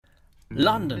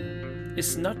London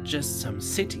is not just some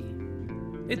city.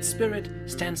 Its spirit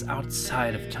stands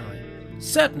outside of time.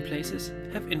 Certain places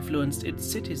have influenced its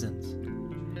citizens.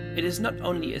 It is not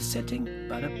only a setting,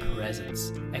 but a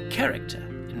presence, a character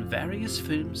in various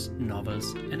films,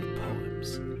 novels, and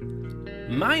poems.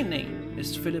 My name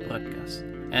is Philip Röttgers,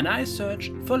 and I search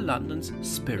for London's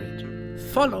spirit.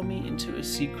 Follow me into a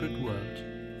secret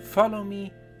world. Follow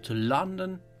me to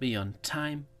London beyond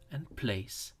time and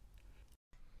place.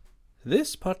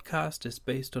 This podcast is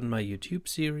based on my YouTube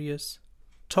series,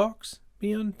 Talks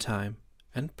Beyond Time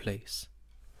and Place.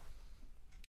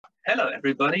 Hello,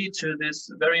 everybody, to this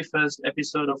very first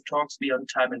episode of Talks Beyond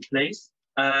Time and Place.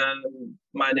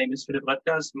 My name is Philip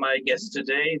Röttgers. My guest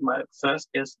today, my first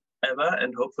guest ever,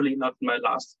 and hopefully not my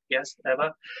last guest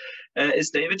ever,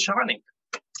 is David Charnick.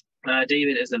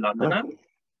 David is a Londoner.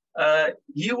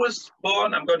 He was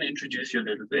born, I'm going to introduce you a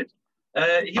little bit.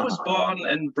 He was born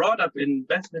and brought up in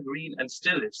Bethnal Green and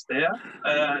still lives there,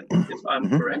 if I'm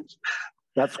correct.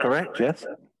 That's correct, yes.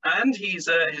 And he's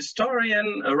a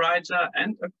historian, a writer,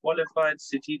 and a qualified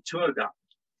city tour guide.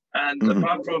 And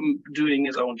apart from doing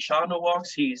his own Charno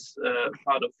walks, he's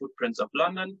part of Footprints of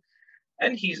London,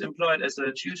 and he's employed as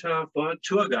a tutor for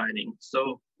tour guiding.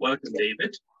 So welcome,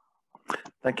 David.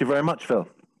 Thank you very much, Phil.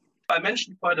 I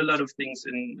mentioned quite a lot of things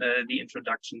in the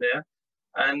introduction there.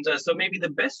 And so maybe the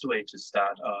best way to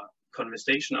start our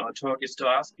conversation, our talk, is to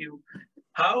ask you,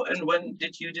 how and when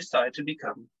did you decide to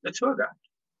become a tour guide?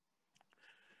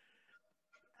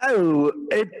 Oh,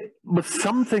 it was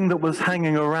something that was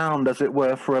hanging around, as it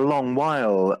were, for a long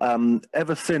while.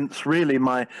 Ever since really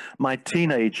my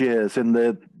teenage years in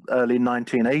the early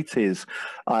 1980s,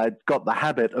 I got the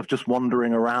habit of just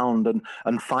wandering around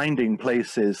and finding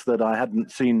places that I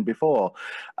hadn't seen before,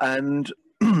 and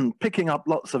picking up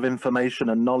lots of information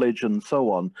and knowledge and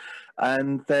so on.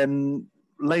 And then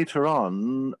later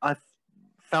on, I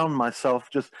found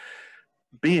myself just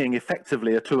being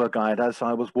effectively a tour guide as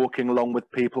I was walking along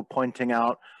with people, pointing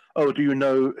out, oh, do you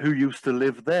know who used to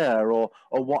live there, or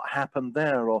what happened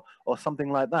there, or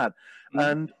something like that.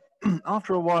 And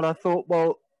after a while I thought,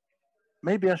 well,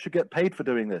 maybe I should get paid for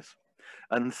doing this.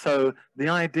 And so the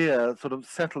idea sort of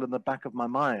settled in the back of my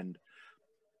mind.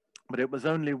 But it was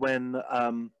only when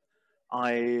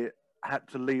I had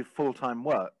to leave full-time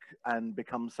work and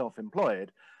become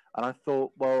self-employed, and I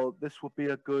thought, well, this would be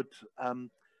a good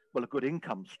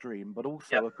income stream, but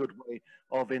also a good way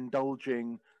of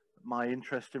indulging my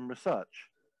interest in research.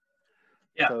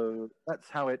 Yeah. So that's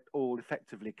how it all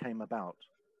effectively came about.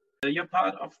 You're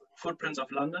part of Footprints of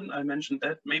London. I mentioned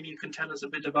that. Maybe you can tell us a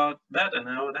bit about that and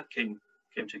how that came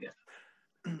together.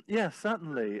 Yes,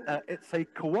 certainly. It's a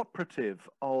cooperative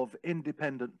of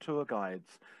independent tour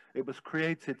guides. It was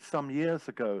created some years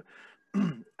ago,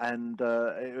 and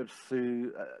it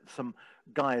was some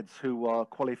guides who are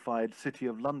qualified City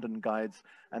of London guides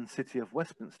and City of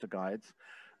Westminster guides,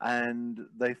 and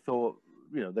they thought,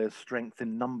 you know, there's strength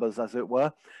in numbers, as it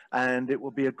were, and it will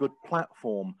be a good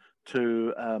platform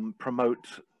to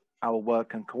promote our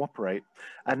work and cooperate.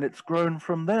 And it's grown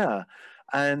from there.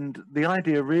 And the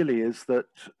idea really is that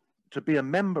to be a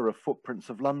member of Footprints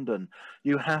of London,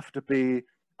 you have to be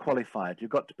qualified.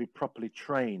 You've got to be properly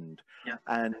trained. Yeah.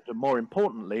 And more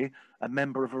importantly, a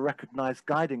member of a recognized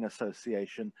guiding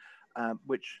association,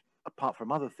 which, apart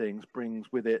from other things,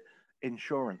 brings with it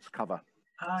insurance cover.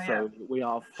 So we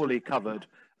are fully covered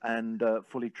and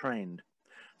fully trained.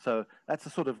 So that's a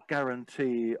sort of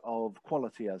guarantee of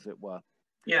quality, as it were.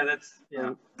 Yeah,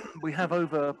 So we have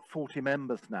over 40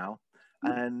 members now,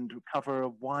 and cover a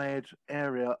wide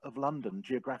area of London,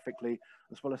 geographically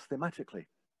as well as thematically.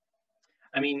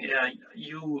 I mean,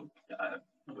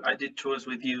 I did tours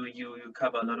with you. You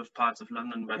cover a lot of parts of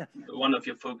London, but one of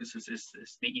your focuses is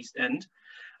the East End,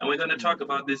 and we're going to talk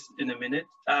about this in a minute.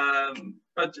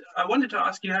 But I wanted to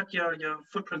ask, you had your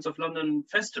Footprints of London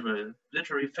festival,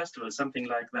 literary festival, something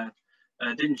like that,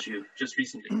 didn't you, just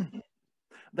recently?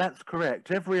 That's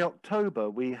correct. Every October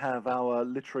we have our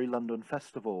Literary London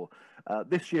Festival.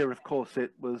 This year, of course,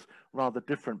 it was rather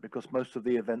different because most of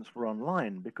the events were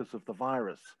online because of the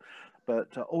virus.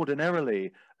 But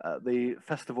ordinarily, the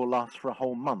festival lasts for a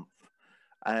whole month,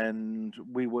 and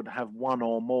we would have one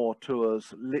or more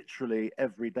tours literally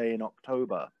every day in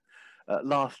October.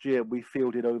 Last year, we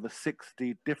fielded over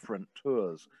 60 different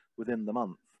tours within the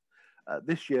month.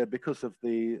 This year, because of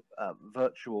the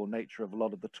virtual nature of a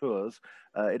lot of the tours,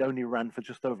 it only ran for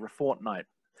just over a fortnight,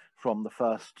 from the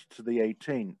 1st to the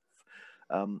 18th.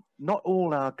 Not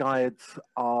all our guides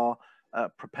are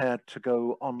prepared to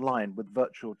go online with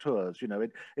virtual tours. You know,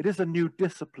 it is a new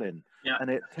discipline, and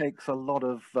it takes a lot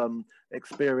of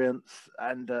experience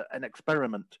and an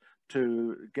experiment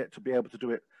to get to be able to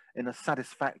do it in a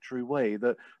satisfactory way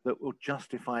that will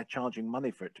justify charging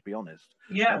money for it, to be honest.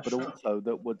 Yeah, but sure. also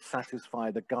that would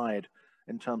satisfy the guide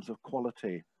in terms of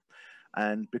quality.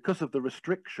 And because of the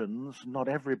restrictions, not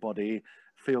everybody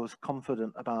feels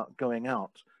confident about going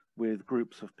out with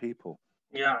groups of people.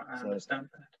 Yeah, I understand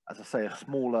that. As I say, a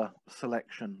smaller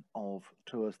selection of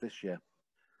tours this year.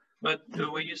 But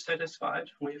were you satisfied?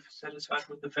 Were you satisfied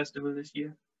with the festival this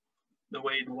year? The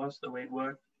way it was, the way it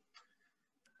worked?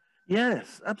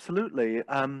 Yes, absolutely.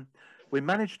 We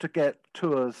managed to get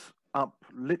tours up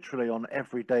literally on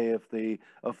every day of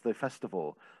the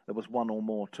festival. There was one or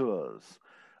more tours,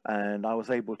 and I was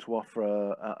able to offer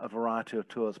a variety of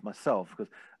tours myself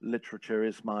because literature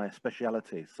is my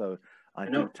speciality. So I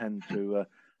do tend to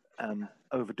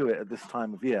overdo it at this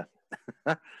time of year.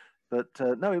 But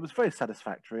no, it was very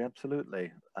satisfactory,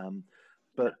 absolutely.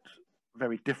 But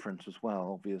very different as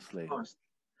well, obviously. Of course.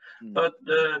 But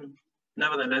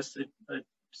nevertheless, it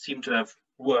seemed to have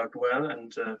worked well,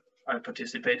 and I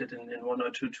participated in one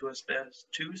or two tours there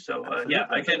too. So yeah,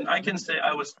 I can say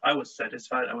I was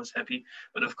satisfied. I was happy.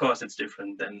 But of course, it's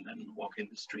different than walking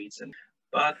the streets.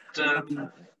 But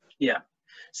yeah,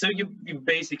 so you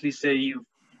basically say you've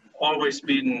always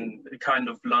been a kind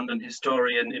of London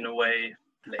historian in a way.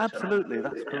 Later. Absolutely,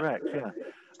 that's correct.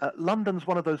 Yeah, London's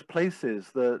one of those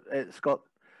places that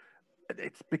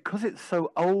it's because it's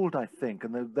so old, I think,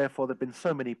 and therefore there've been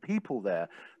so many people there.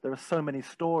 There are so many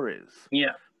stories.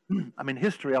 Yeah. I mean,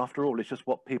 history, after all, is just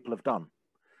what people have done.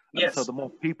 Yes. So the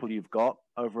more people you've got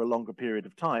over a longer period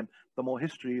of time, the more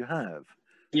history you have.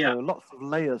 Yeah. So lots of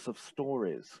layers of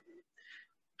stories.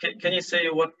 Can you say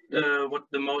what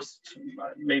the most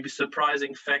maybe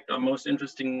surprising fact or most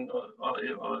interesting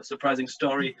or surprising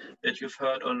story that you've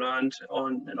heard or learned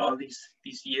in all these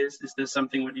years? Is there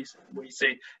something where you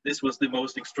say this was the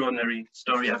most extraordinary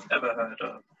story I've ever heard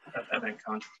or I've ever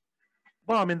encountered?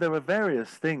 Well, I mean, there were various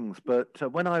things, but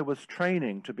when I was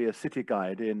training to be a city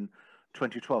guide in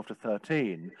 2012 to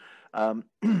 13,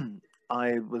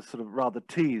 I was sort of rather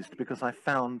teased because I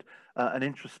found an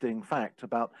interesting fact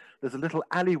about there's a little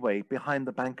alleyway behind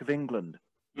the Bank of England,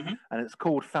 and it's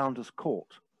called Founders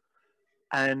Court.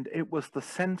 And it was the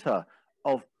center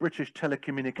of British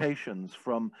telecommunications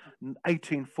from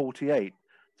 1848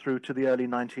 through to the early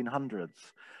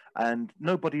 1900s. And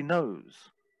nobody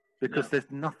knows because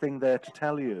there's nothing there to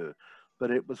tell you.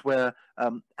 But it was where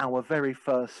our very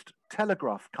first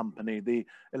telegraph company, the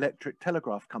Electric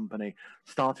Telegraph Company,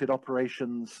 started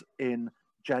operations in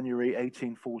January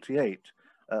 1848,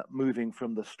 moving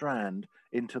from the Strand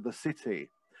into the city.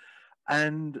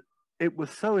 And it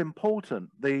was so important.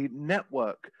 The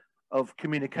network of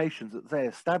communications that they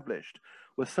established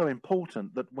was so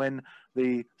important that when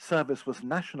the service was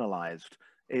nationalized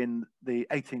in the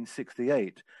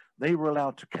 1868, they were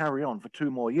allowed to carry on for 2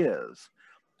 more years.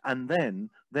 And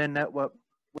then their network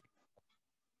was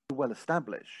well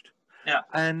established. Yeah.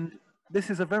 And this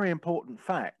is a very important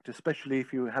fact, especially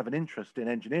if you have an interest in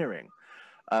engineering,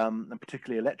 and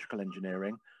particularly electrical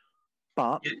engineering.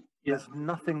 But there's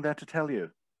nothing there to tell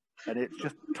you. And it's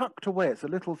just tucked away. It's a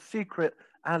little secret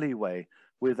alleyway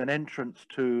with an entrance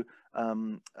to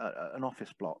an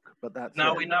office block. But that's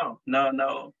now we know.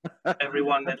 Now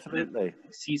everyone that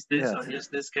sees this or hears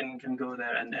this can go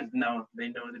there, and now they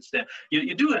know it's there.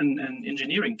 You do an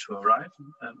engineering tour, right?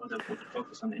 With a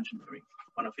focus on engineering.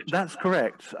 One of your tours. That's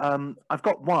correct. I've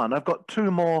got one. I've got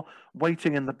 2 more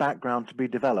waiting in the background to be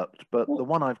developed, but the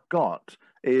one I've got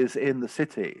is in the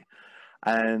city.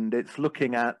 And it's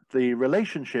looking at the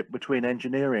relationship between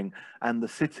engineering and the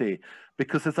city,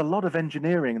 because there's a lot of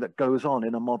engineering that goes on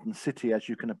in a modern city, as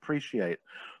you can appreciate.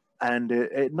 And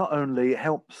it not only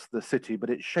helps the city, but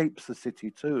it shapes the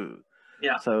city too.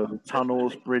 Yeah. So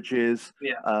tunnels, bridges,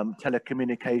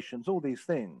 telecommunications, all these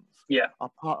things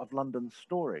are part of London's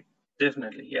story.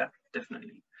 Definitely, yeah,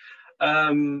 definitely.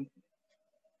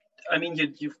 I mean,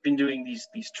 you've been doing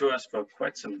these tours for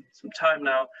quite some time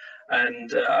now,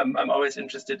 and I'm always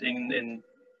interested in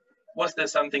was there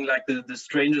something like the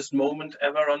strangest moment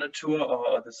ever on a tour,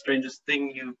 or the strangest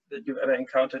thing that you've ever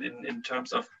encountered in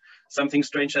terms of something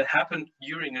strange that happened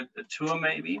during a tour,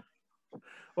 maybe?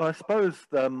 Well, I suppose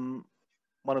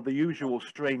one of the usual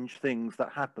strange things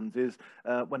that happens is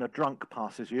when a drunk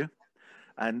passes you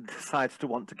and decides to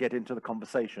want to get into the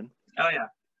conversation. Oh, yeah.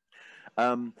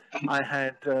 I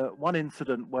had one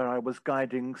incident where I was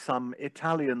guiding some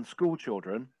Italian school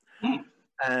children,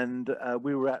 and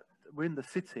we're in the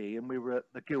city, and we were at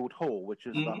the Guild Hall, which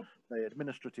is the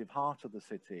administrative heart of the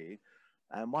city.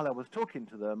 And while I was talking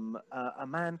to them, a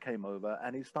man came over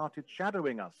and he started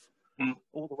shadowing us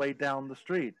all the way down the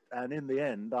street. And in the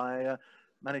end, I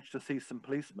managed to see some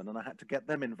policemen, and I had to get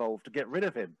them involved to get rid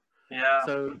of him. Yeah.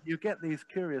 So you get these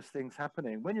curious things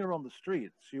happening. When you're on the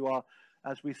streets, you are,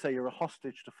 as we say, you're a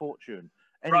hostage to fortune.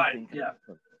 Anything can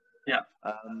happen. Yeah.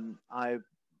 I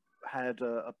had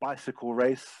a bicycle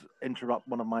race interrupt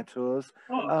one of my tours.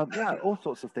 Oh. Yeah, all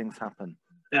sorts of things happen.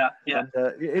 Yeah. And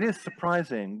it is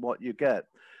surprising what you get.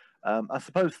 I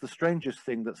suppose the strangest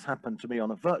thing that's happened to me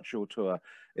on a virtual tour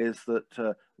is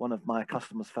that one of my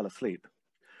customers fell asleep.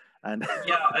 And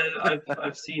yeah,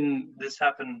 I've seen this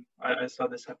happen. I saw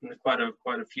this happen quite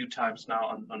a few times now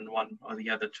on one or the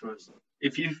other tours.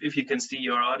 If you can see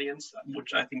your audience,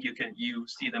 which I think you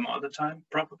see them all the time,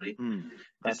 probably.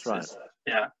 That's right.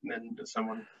 Yeah, and then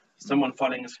someone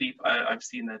falling asleep. I've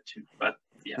seen that too. But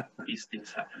yeah, these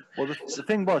things happen. Well, the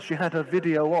thing was, she had her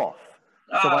video off,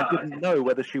 so I didn't know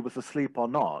whether she was asleep or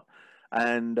not,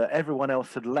 and everyone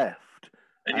else had left,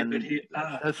 and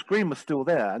her screen was still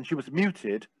there, and she was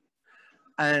muted.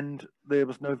 And there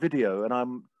was no video, and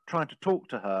I'm trying to talk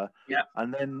to her,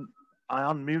 and then I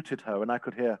unmuted her, and I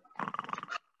could hear.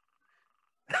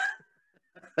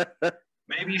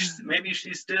 Maybe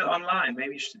she's still online.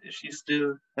 Maybe she's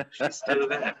still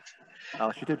there.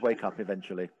 Oh, she did wake up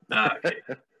eventually. Okay,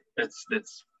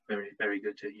 that's very, very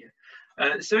good to hear.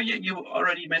 So you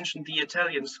already mentioned the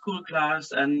Italian school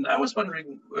class, and I was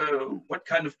wondering what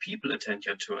kind of people attend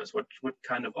your tours? What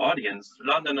kind of audience?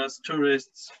 Londoners,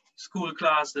 tourists, school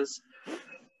classes?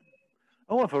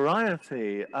 Oh, a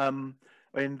variety. I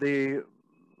mean, the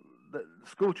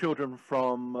school children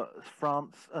from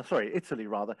Italy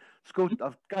rather.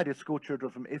 I've guided school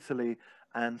children from Italy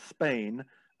and Spain,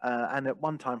 and at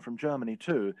one time from Germany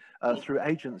too, through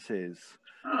agencies.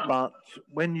 But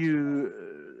when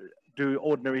you do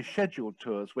ordinary scheduled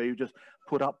tours where you just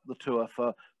put up the tour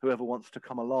for whoever wants to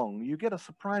come along, you get a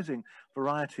surprising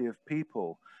variety of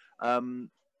people.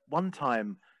 One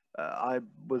time I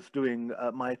was doing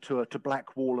my tour to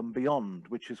Blackwall and beyond,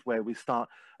 which is where we start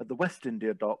at the West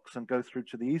India Docks and go through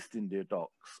to the East India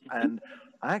Docks. And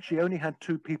I actually only had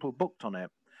 2 people booked on it,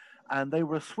 and they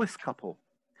were a Swiss couple.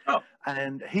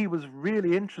 And he was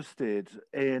really interested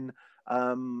in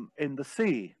the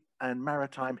sea and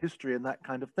maritime history and that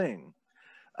kind of thing,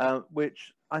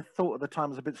 which I thought at the time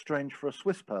was a bit strange for a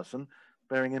Swiss person,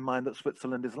 bearing in mind that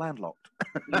Switzerland is landlocked.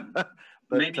 But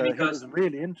maybe because he was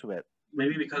really into it.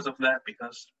 Maybe because of that,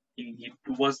 because he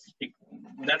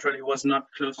naturally was not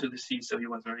close to the sea, so he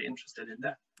was very interested in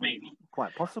that. Maybe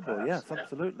quite possible. Yes,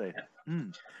 absolutely.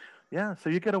 Yeah, so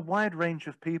you get a wide range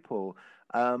of people,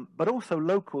 but also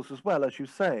locals as well, as you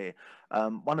say.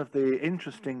 One of the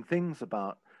interesting things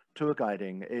about tour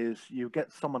guiding is you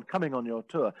get someone coming on your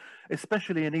tour,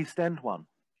 especially an East End one.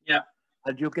 Yeah.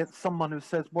 And you'll get someone who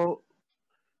says, well,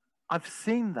 I've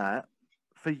seen that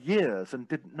for years and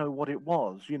didn't know what it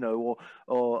was,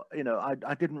 or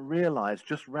I didn't realize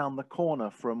just round the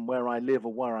corner from where I live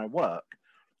or where I work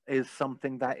is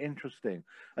something that interesting.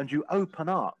 And you open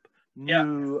up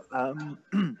new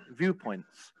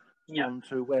viewpoints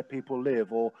onto where people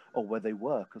live or where they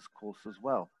work, of course, as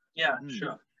well. Yeah,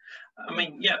 sure. I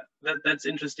mean, that's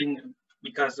interesting,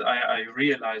 because I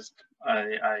realized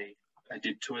I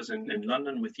did tours in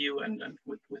London with you and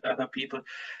with other people,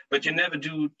 but you never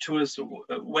do tours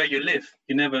where you live.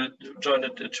 You never join a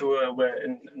tour where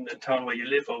in the town where you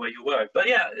live or where you work. But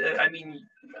yeah, I mean,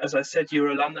 as I said, you're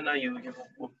a Londoner. You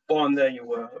were born there. You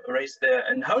were raised there.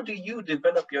 And how do you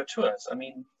develop your tours? I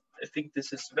mean, I think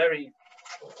this is very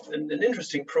an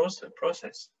interesting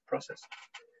process.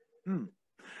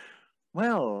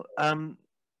 Well,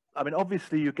 I mean,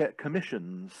 obviously you get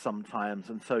commissions sometimes,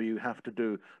 and so you have to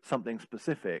do something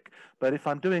specific. But if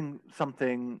I'm doing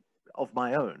something of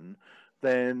my own,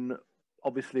 then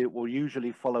obviously it will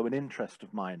usually follow an interest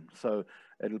of mine. So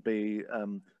it'll be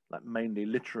like mainly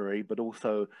literary, but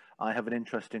also I have an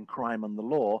interest in crime and the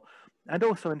law, and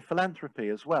also in philanthropy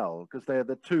as well, because they're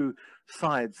the 2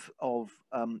 sides of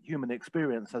human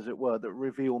experience, as it were, that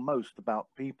reveal most about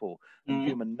people and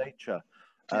human nature.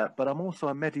 But I'm also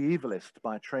a medievalist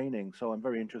by training, so I'm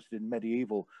very interested in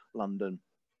medieval London,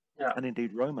 and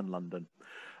indeed Roman London.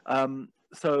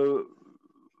 So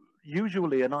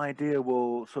usually an idea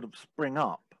will sort of spring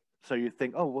up. So you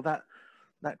think, oh, well,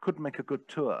 that could make a good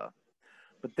tour.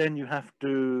 But then you have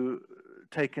to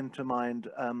take into mind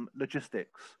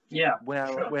logistics,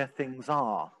 where things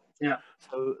are. Yeah.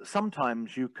 So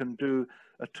sometimes you can do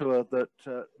a tour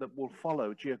that will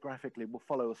follow geographically, will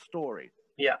follow a story.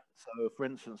 Yeah. So, for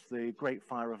instance, the Great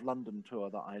Fire of London tour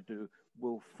that I do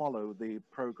will follow the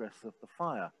progress of the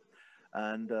fire.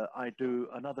 And I do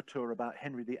another tour about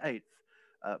Henry VIII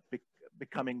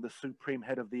becoming the supreme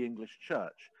head of the English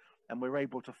church. And we're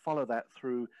able to follow that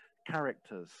through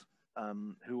characters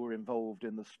who were involved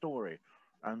in the story.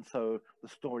 And so the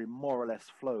story more or less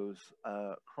flows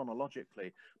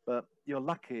chronologically, but you're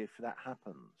lucky if that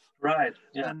happens. Right,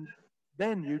 yeah. And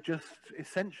then you just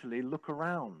essentially look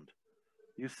around.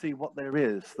 You see what there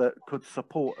is that could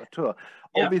support a tour.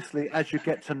 Yeah. Obviously, as you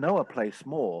get to know a place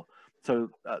more, so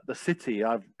the city,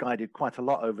 I've guided quite a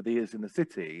lot over the years in the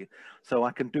city, so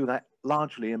I can do that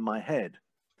largely in my head.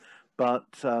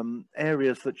 But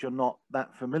areas that you're not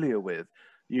that familiar with,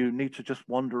 you need to just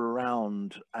wander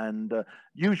around, and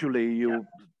usually you'll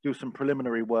do some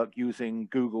preliminary work using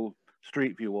Google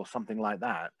Street View or something like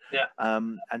that,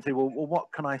 and say, well,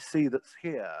 what can I see that's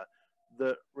here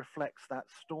that reflects that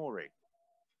story?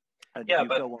 And yeah, you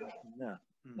but go on from there.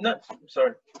 no,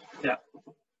 sorry, yeah,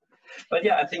 but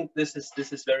yeah, I think this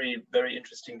is very, very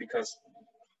interesting, because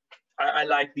I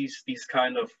like these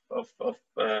kind of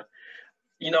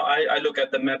you know, I look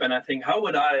at the map and I think, how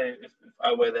would I, if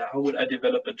I were there, how would I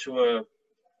develop a tour?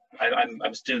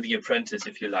 I'm still the apprentice,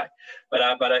 if you like, but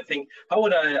I think, how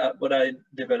would I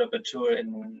develop a tour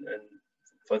in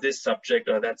for this subject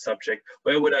or that subject?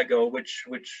 Where would I go? Which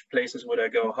places would I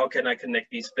go? How can I connect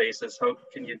these places? How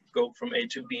can you go from A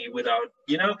to B without,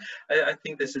 you know? I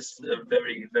think this is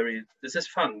very, very, this is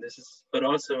fun. This is, but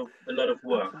also a lot of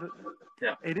work. Absolutely.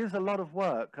 Yeah. It is a lot of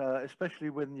work,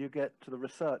 especially when you get to the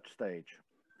research stage.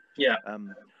 Yeah.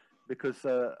 Because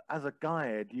as a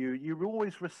guide, you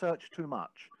always research too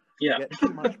much. Yeah. You get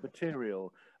too much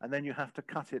material, and then you have to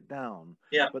cut it down.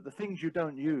 Yeah. But the things you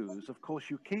don't use, of course,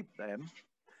 you keep them,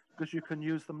 because you can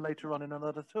use them later on in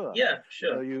another tour. Yeah,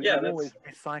 sure. So you always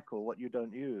recycle what you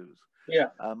don't use. Yeah.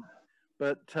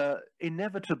 But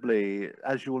inevitably,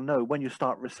 as you will know, when you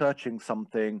start researching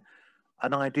something,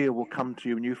 an idea will come to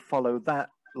you, and you follow that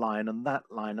line and that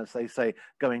line, as they say,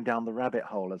 going down the rabbit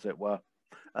hole, as it were,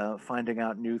 finding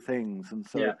out new things. And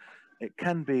so it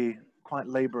can be quite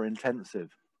labor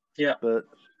intensive. Yeah. But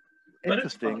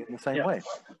interesting in the same way.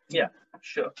 Yeah,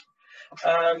 sure.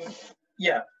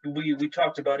 Yeah, we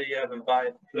talked about it. You have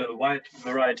a wide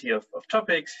variety of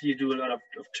topics. You do a lot of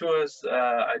tours.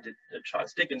 I did a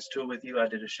Charles Dickens tour with you. I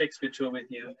did a Shakespeare tour with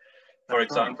you, for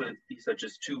example. Right. These are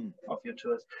just two of your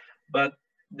tours. But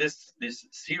this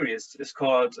series is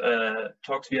called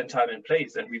Talks Beyond Time and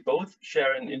Place, and we both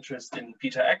share an interest in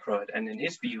Peter Ackroyd and in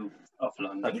his view of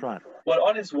London. That's right. What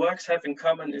all his works have in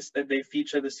common is that they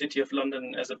feature the city of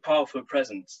London as a powerful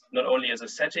presence, not only as a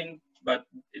setting, but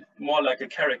more like a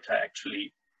character,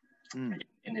 actually,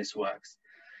 in his works.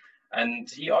 And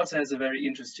he also has a very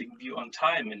interesting view on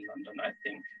time in London, I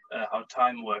think, how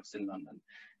time works in London.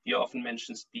 He often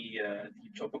mentions the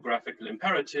topographical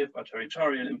imperative or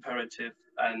territorial imperative,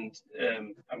 and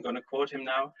I'm going to quote him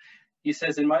now. He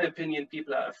says, in my opinion,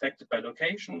 people are affected by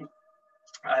location.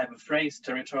 I have a phrase,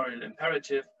 territorial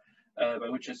imperative, by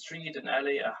which a street, an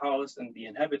alley, a house, and the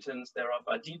inhabitants thereof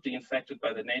are deeply infected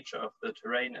by the nature of the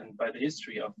terrain and by the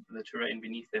history of the terrain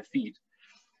beneath their feet.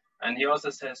 And he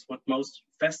also says what most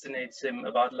fascinates him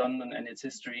about London and its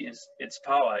history is its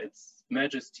power, its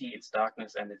majesty, its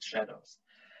darkness, and its shadows.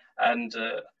 And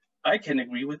I can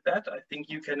agree with that. I think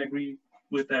you can agree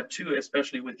with that too,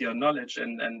 especially with your knowledge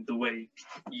and the way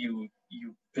you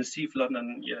perceive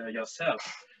London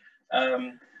yourself.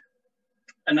 And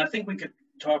I think we could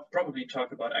probably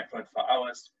talk about Ackroyd for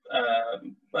hours,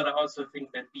 but I also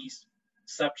think that these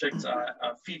subjects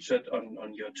are featured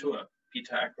on your tour,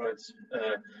 Peter Ackroyd's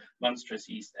Monstrous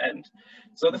East End.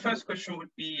 So the first question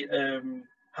would be,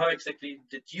 how exactly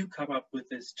did you come up with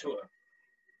this tour?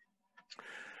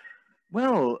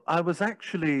 Well, I was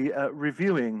actually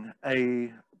reviewing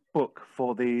a book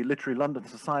for the Literary London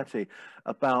Society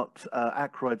about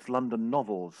Ackroyd's London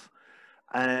novels.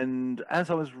 And as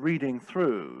I was reading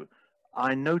through,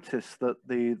 I noticed that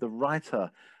the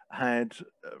writer had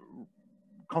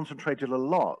concentrated a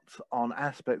lot on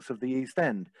aspects of the East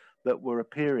End that were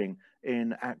appearing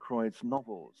in Ackroyd's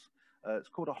novels. It's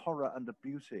called A Horror and a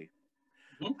Beauty.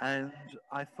 And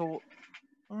I thought,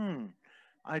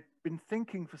 I'd been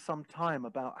thinking for some time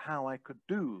about how I could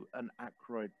do an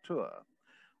Ackroyd tour,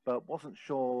 but wasn't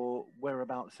sure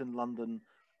whereabouts in London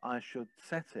I should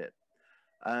set it.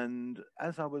 And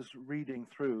as I was reading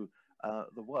through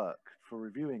the work for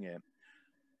reviewing it,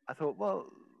 I thought, well,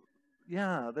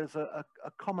 yeah, there's a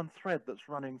common thread that's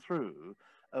running through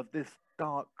of this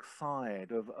dark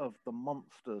side of the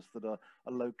monsters that are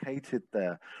located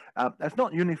there. It's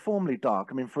not uniformly dark.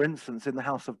 I mean, for instance, in the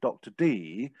house of Dr.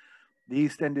 D, the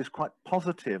East End is quite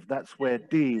positive. That's where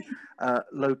D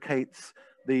locates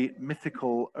the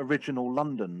mythical original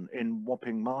London in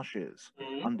Wapping Marshes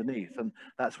underneath. And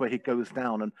that's where he goes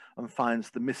down and finds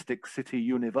the mystic city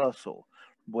universal,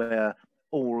 where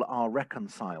all are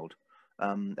reconciled.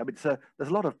 I mean, there's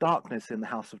a lot of darkness in the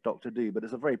House of Dr. D, but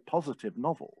it's a very positive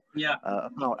novel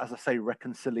about, as I say,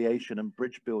 reconciliation and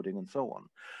bridge building and so on.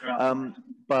 Right.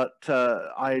 But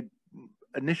I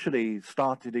initially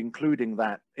started including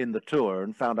that in the tour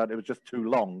and found out it was just too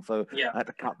long, so I had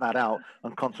to cut that out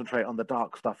and concentrate on the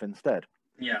dark stuff instead.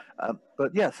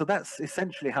 But yeah, so that's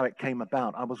essentially how it came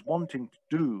about. I was wanting to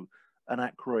do an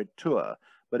Ackroyd tour,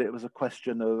 but it was a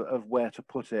question of where to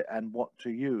put it and what to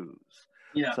use.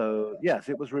 So yes,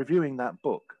 it was reviewing that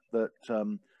book that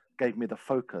gave me the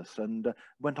focus, and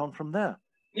went on from there.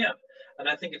 Yeah, and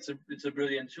I think it's a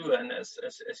brilliant tour. And as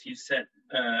you said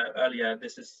earlier,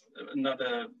 this is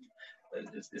another.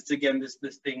 It's again this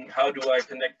thing. How do I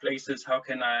connect places? How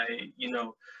can I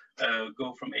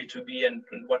go from A to B, and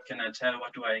what can I tell?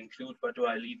 What do I include? What do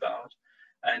I leave out?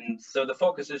 And so the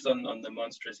focus is on the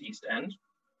monstrous East End,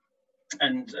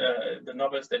 and the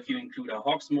novels that you include are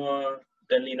Hawksmoor,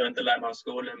 Dan Leno and the Limehouse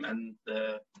Golem, and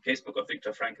the Casebook of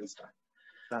Victor Frankenstein.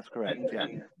 That's correct.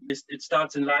 And it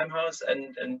starts in Limehouse,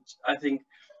 and I think,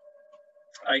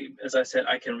 as I said,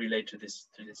 I can relate to this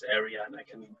area, and I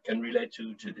can relate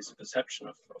to this perception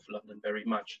of London very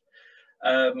much.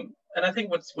 And I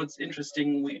think what's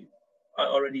interesting, I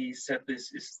already said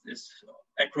this, is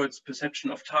Ackroyd's perception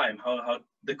of time, how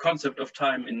the concept of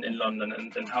time in London,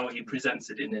 and how he presents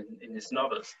it in his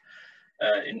novels.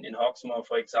 In Hawksmoor,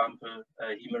 for example,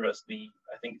 he mirrors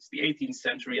I think it's the 18th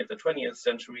century and the 20th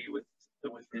century with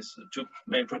his two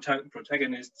main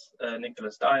protagonists,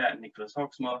 Nicholas Dyer and Nicholas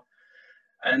Hawksmoor.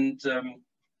 And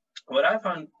what I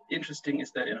found interesting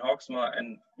is that in Hawksmoor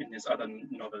and in his other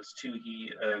novels too,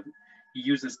 he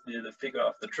uses the figure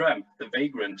of the tramp, the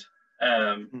vagrant,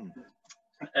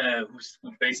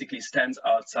 who basically stands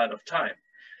outside of time.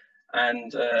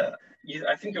 And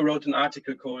I think you wrote an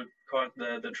article called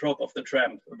the Trope of the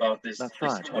Tramp about this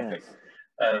topic,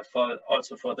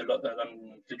 also for the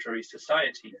London Literary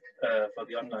Society, for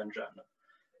the online journal.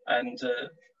 And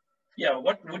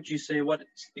what would you say, what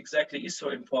exactly is so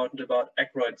important about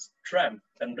Ackroyd's tramp,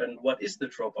 and what is the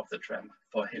trope of the tramp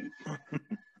for him?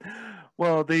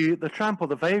 Well, the tramp or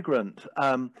the vagrant,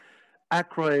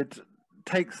 Ackroyd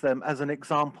takes them as an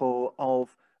example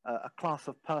of a class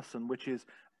of person which is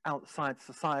outside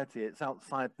society. It's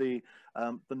outside the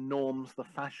norms, the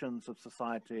fashions of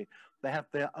society. They have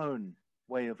their own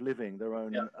way of living, their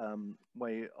own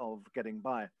way of getting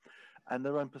by, and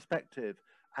their own perspective.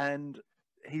 And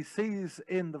he sees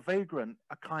in the vagrant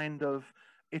a kind of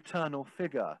eternal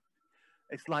figure.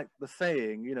 It's like the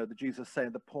saying, the Jesus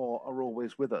saying, the poor are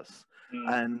always with us.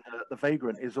 And the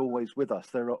vagrant is always with us.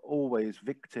 There are always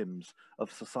victims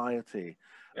of society.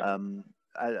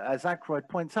 As Ackroyd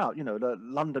points out,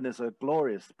 London is a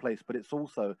glorious place, but it's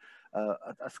also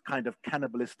a kind of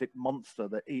cannibalistic monster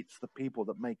that eats the people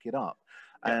that make it up.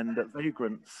 And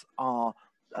vagrants are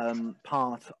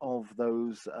part of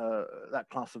that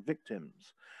class of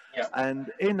victims.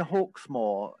 And in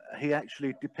Hawksmoor, he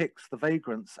actually depicts the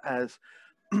vagrants as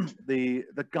the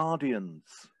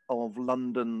guardians of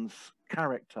London's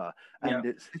character and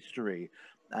its history.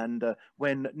 And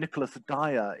when Nicholas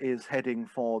Dyer is heading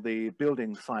for the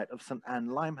building site of St. Anne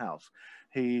Limehouse,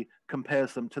 he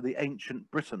compares them to the ancient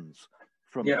Britons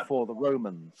from before the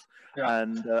Romans.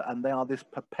 And they are this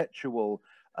perpetual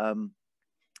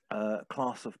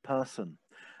class of person.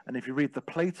 And if you read the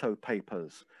Plato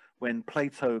papers, when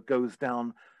Plato goes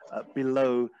down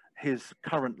below his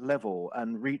current level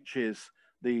and reaches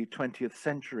the 20th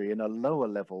century in a lower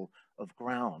level of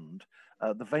ground,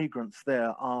 the vagrants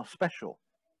there are special.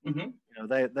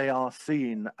 They are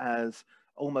seen as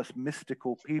almost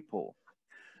mystical people.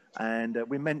 And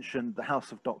we mentioned the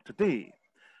House of Dr. D.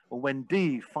 Well, when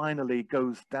D finally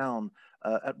goes down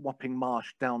at Wapping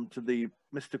Marsh down to the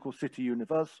mystical city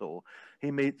Universal, he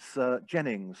meets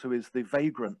Jennings, who is the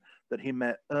vagrant that he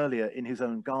met earlier in his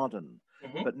own garden.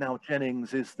 But now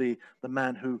Jennings is the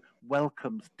man who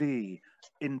welcomes D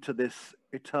into this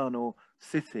eternal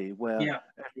city where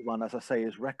everyone, as I say,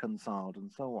 is reconciled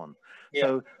and so on.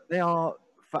 So they are,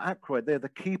 for Ackroyd, they're the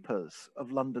keepers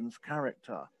of London's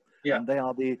character. And they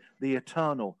are the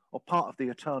eternal, or part of the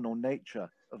eternal nature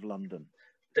of London.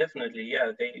 Definitely,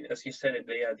 they, as you said it,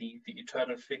 they are the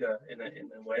eternal figure in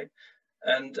a way.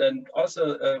 And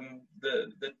also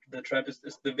the tramp is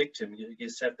the victim. You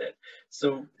said that.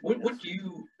 So would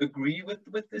you agree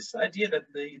with this idea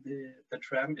that the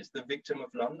tramp is the victim of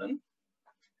London?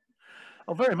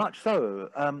 Oh, very much so.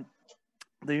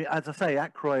 As I say,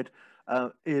 Ackroyd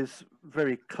is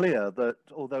very clear that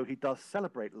although he does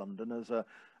celebrate London as a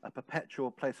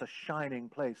perpetual place, a shining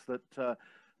place that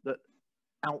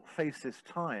outfaces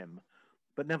time,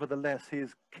 but nevertheless he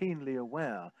is keenly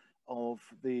aware of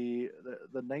the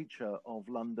nature of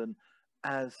London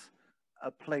as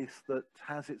a place that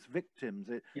has its victims.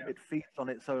 It feeds on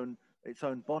its own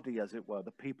body, as it were,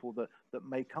 the people that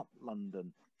make up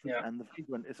London. Yeah. And the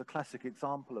Vagrant is a classic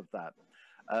example of that.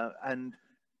 And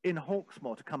in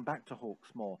Hawksmoor, to come back to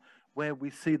Hawksmoor, where we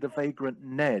see the vagrant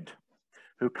Ned,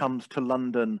 who comes to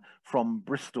London from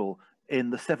Bristol in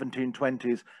the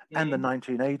 1720s and the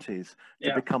 1980s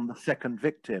to become the second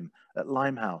victim at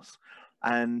Limehouse.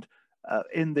 And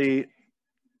in the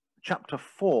chapter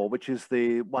 4, which is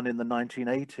the one in the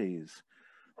 1980s,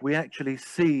 we actually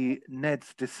see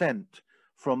Ned's descent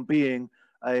from being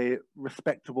a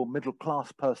respectable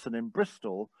middle-class person in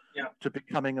Bristol to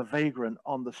becoming a vagrant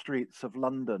on the streets of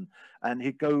London. And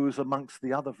he goes amongst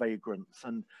the other vagrants,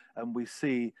 and we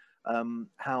see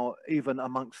how even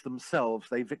amongst themselves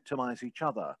they victimize each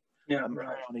other and prey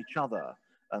on each other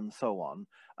and so on.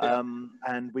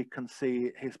 And we can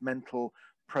see his mental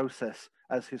process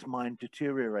as his mind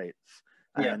deteriorates.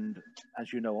 And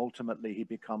as you know, ultimately he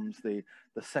becomes the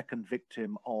second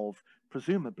victim of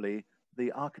presumably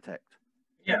the architect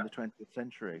in the 20th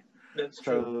century. That's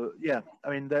true. Yeah, I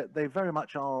mean, they very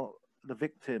much are the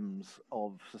victims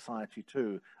of society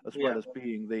too, as well as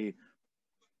being the,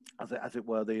 as it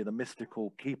were, the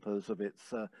mystical keepers of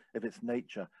its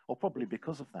nature, or probably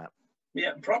because of that.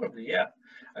 Yeah, probably. Yeah,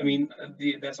 I mean,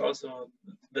 there's also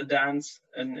the dance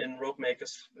in Rope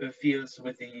Makers Fields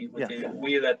with the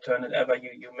wheel that turn it ever.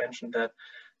 You mentioned that,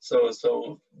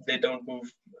 so they don't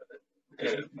move.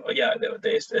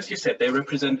 They, as you said, they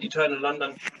represent eternal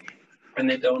London, and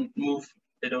they don't move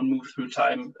through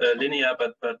time linear,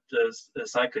 but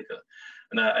cyclical.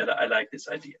 And I like this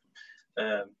idea.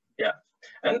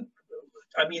 And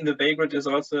I mean, the vagrant is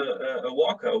also a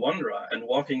walker, a wanderer, and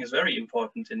walking is very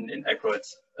important in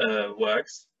Ackroyd's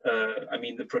works. I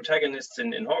mean, the protagonists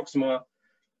in Hawksmoor,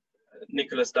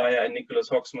 Nicholas Dyer and Nicholas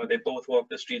Hawksmoor, they both walk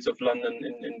the streets of London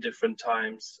in different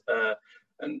times.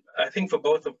 And I think for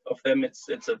both of them, it's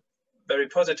a very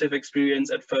positive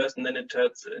experience at first, and then it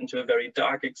turns into a very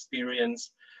dark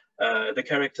experience. The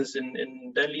characters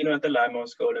in Delino and the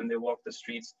Limehouse go and they walk the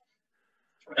streets.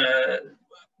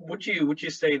 Would you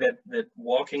say that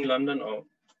walking London, or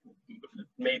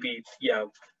maybe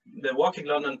the walking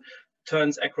London,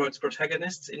 turns Ackroyd's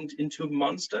protagonists into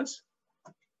monsters?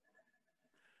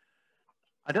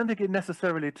 I don't think it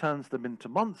necessarily turns them into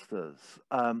monsters.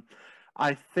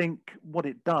 I think what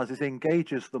it does is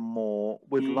engages them more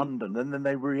with London, and then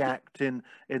they react in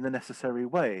the necessary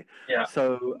way. Yeah.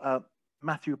 So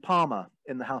Matthew Palmer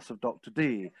in The House of Dr.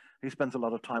 Dee, he spends a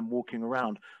lot of time walking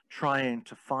around trying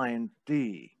to find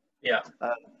Dee. Yeah.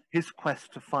 His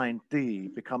quest to find Dee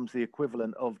becomes the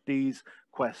equivalent of Dee's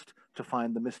quest to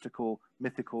find the mythical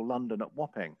London at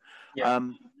Wapping. Yeah.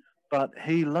 But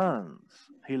he learns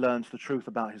the truth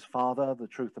about his father, the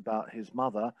truth about his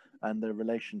mother, and their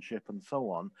relationship and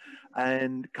so on,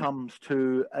 and comes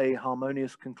to a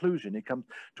harmonious conclusion. He comes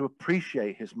to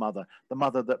appreciate his mother, the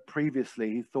mother that previously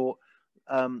he thought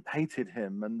hated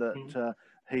him and that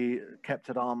he kept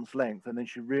at arm's length. And then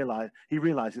he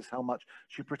realizes how much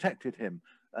she protected him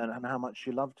and how much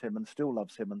she loved him and still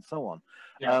loves him and so on.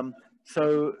 Yeah.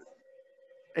 So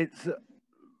it's,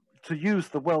 to use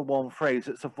the well-worn phrase,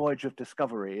 it's a voyage of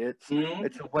discovery. It's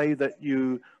a way that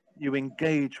you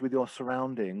engage with your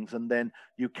surroundings, and then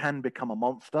you can become a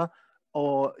monster,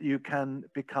 or you can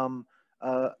become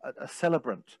a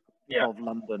celebrant of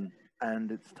London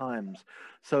and its times.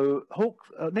 So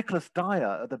Nicholas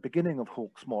Dyer, at the beginning of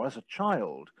Hawksmoor, as a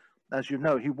child, as you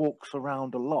know, he walks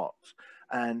around a lot,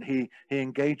 and he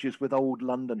engages with old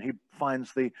London. He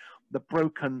finds the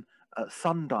broken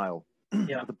sundial,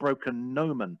 the broken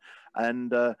gnomon,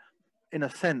 and in a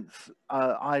sense,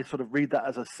 I sort of read that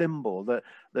as a symbol that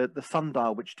the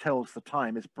sundial which tells the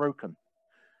time is broken,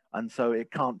 and so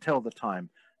it can't tell the time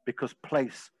because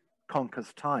place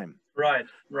conquers time. Right,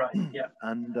 yeah.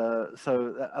 And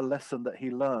so a lesson that he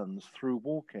learns through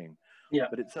walking. Yeah.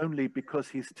 But it's only because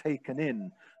he's taken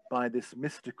in by this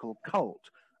mystical cult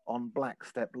on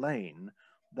Blackstep Lane,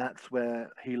 that's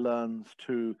where he learns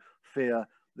to fear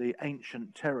the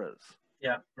ancient terrors.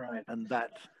 Yeah, right. And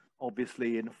that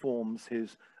obviously informs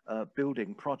his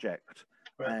building project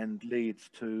and leads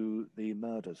to the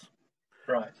murders.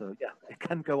 Right. So yeah, it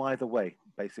can go either way,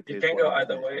 basically. It can go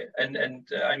either way. And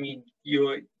I mean,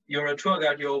 you're a tour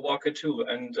guide, you're a walker too,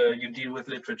 and you deal with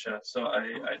literature. So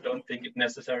I don't think it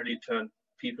necessarily turned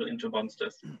people into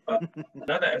monsters. But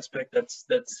another aspect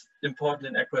that's important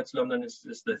in Ackroyd's London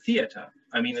is the theatre.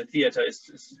 I mean, the theatre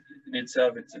is in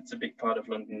itself, it's a big part of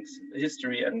London's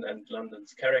history and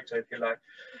London's character, if you like.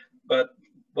 But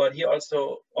what he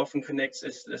also often connects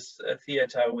is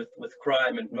theater with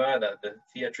crime and murder, the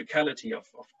theatricality of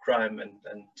crime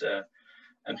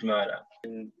and murder.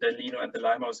 In the Lino and the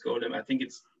Limehouse Golem, I think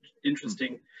it's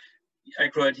interesting.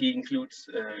 Ackroyd, he includes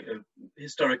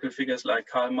historical figures like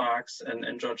Karl Marx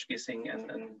and George Gissing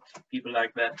and people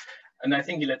like that. And I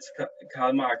think he lets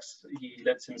Karl Marx, he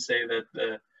lets him say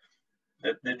that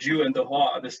the Jew and the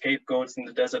whore are the scapegoats in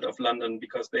the desert of London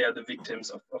because they are the victims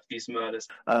of these murders.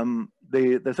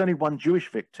 There's only one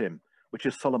Jewish victim, which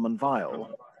is Solomon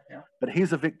Weil, but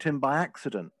he's a victim by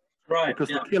accident. Right, because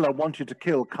the killer wanted to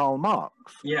kill Karl Marx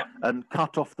and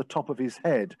cut off the top of his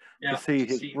head to see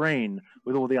his brain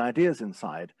with all the ideas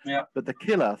inside. But the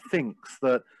killer thinks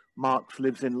that Marx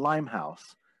lives in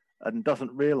Limehouse and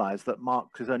doesn't realize that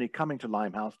Marx is only coming to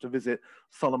Limehouse to visit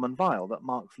Solomon Weil, that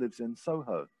Marx lives in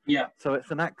Soho. So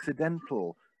it's an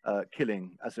accidental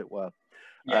killing, as it were.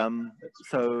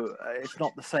 So it's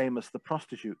not the same as the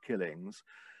prostitute killings.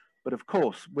 But of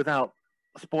course, without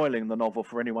spoiling the novel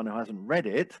for anyone who hasn't read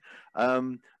it,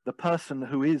 the person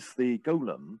who is the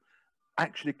golem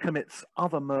actually commits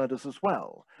other murders as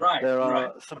well. There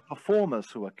are some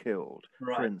performers who are killed,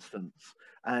 for instance,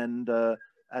 and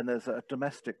there's a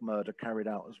domestic murder carried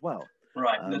out as well.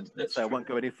 So I won't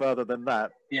go any further than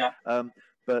that.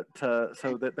 But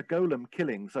so the golem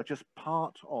killings are just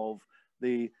part of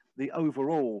the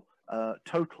overall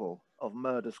total of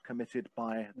murders committed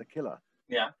by the killer.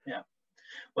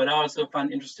 What I also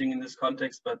find interesting in this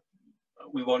context, but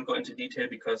we won't go into detail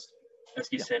because, as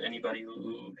you said, anybody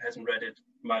who hasn't read it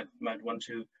might want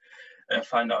to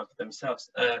find out themselves.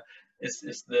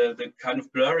 Is the kind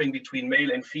of blurring between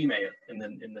male and female in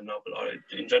the novel, or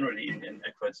in generally in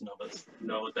Ackroyd's novels. You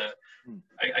know,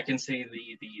 I can see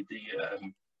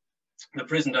the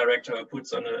prison director who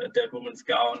puts on a dead woman's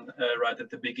gown right at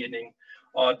the beginning,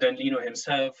 or Dan Lino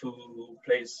himself who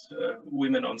plays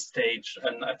women on stage.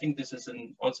 And I think this is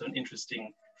also an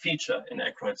interesting feature in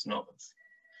Ackroyd's novels.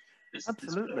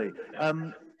 Absolutely.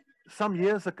 Some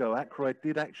years ago, Ackroyd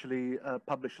did actually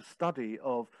publish a study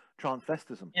of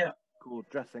transvestism called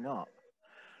Dressing Up.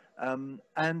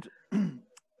 And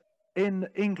in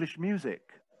English Music,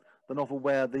 the novel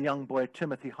where the young boy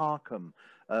Timothy Harkham,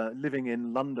 living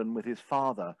in London with his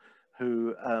father,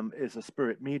 who is a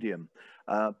spirit medium,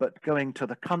 but going to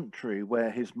the country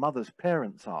where his mother's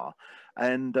parents are,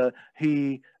 and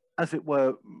he, as it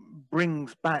were,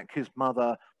 brings back his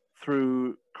mother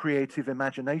through creative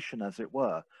imagination, as it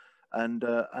were, and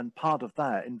part of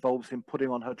that involves him putting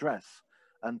on her dress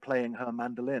and playing her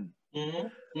mandolin.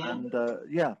 And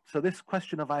so this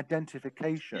question of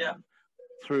identification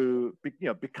through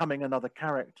becoming another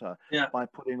character by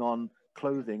putting on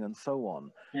clothing and so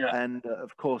on. And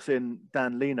of course, in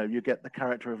Dan Lino, you get the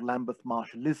character of Lambeth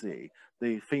Marsh Lizzie,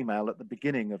 the female at the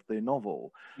beginning of the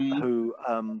novel, who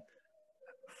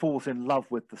falls in love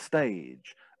with the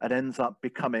stage and ends up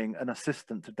becoming an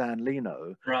assistant to Dan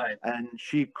Lino. And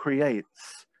she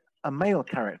creates a male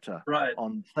character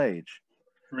on stage.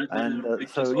 And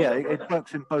so, it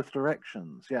works in both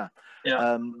directions.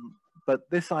 But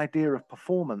this idea of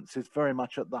performance is very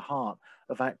much at the heart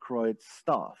of Ackroyd's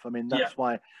stuff. I mean, that's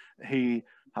why he's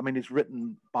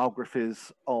written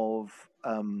biographies of,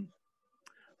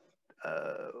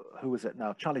 who is it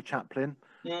now? Charlie Chaplin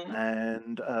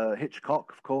and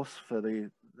Hitchcock, of course, for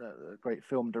the great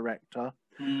film director.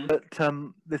 But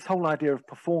this whole idea of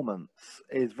performance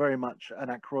is very much an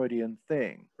Ackroydian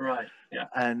thing.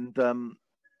 And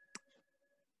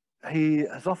he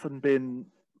has often been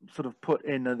sort of put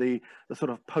in the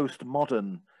sort of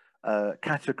postmodern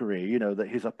category, you know, that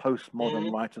he's a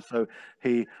postmodern writer, so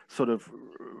he sort of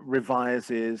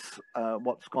revises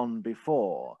what's gone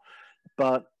before.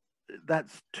 But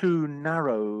that's too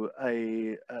narrow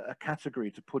a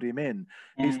category to put him in.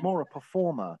 He's more a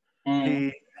performer.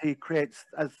 He creates,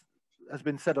 as has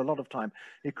been said a lot of time,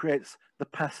 he creates the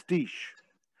pastiche.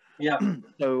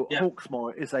 So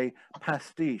Hawksmoor is a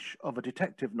pastiche of a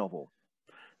detective novel,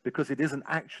 because it isn't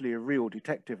actually a real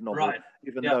detective novel,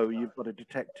 even though you've got a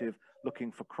detective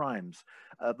looking for crimes.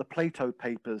 The Plato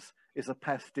Papers is a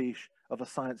pastiche of a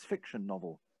science fiction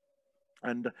novel.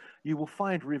 And you will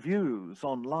find reviews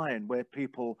online where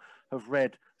people have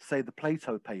read, say, the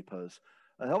Plato Papers.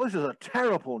 Oh, this is a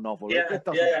terrible novel. It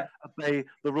doesn't obey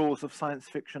the rules of science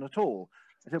fiction at all.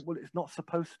 I said, well, it's not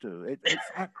supposed to.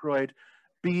 It's Ackroyd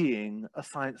being a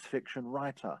science fiction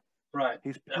writer.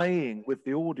 He's playing with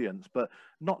the audience, but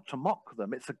not to mock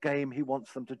them. It's a game he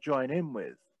wants them to join in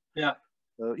with.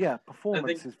 So,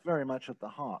 performance is very much at the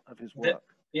heart of his work.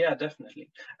 Definitely.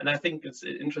 And I think it's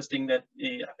interesting that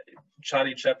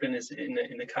Charlie Chaplin is in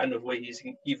a kind of way, he's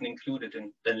even included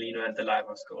in Dan Lino and the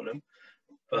Limehouse Golem.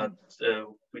 but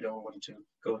we don't want to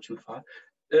go too far.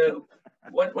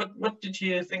 What did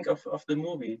you think of the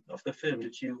movie, of the film?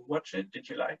 Did you watch it? Did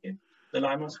you like it? The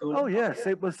Lima School? Oh yes,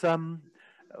 it was.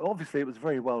 Obviously, it was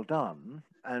very well done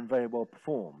and very well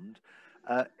performed.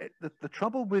 The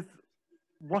trouble with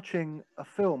watching a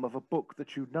film of a book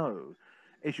that you know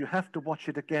is you have to watch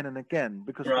it again and again,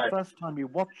 because the first time you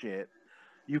watch it,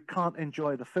 you can't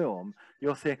enjoy the film.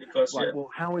 You'll say, well,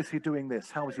 how is he doing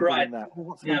this? How is he doing that? Well,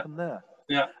 what's happened there?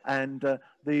 Yeah. And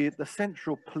the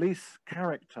central police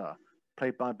character,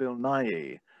 played by Bill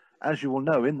Nighy, as you will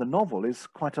know, in the novel, is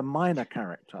quite a minor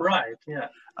character. Right, yeah.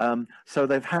 So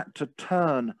they've had to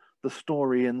turn the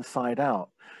story inside out.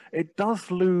 It does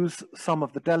lose some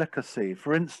of the delicacy.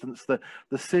 For instance,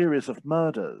 the series of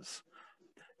murders,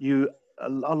 a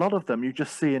lot of them you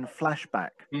just see in flashback.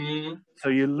 Mm-hmm. So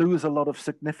you lose a lot of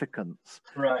significance.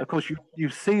 Right. Of course, you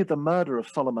see the murder of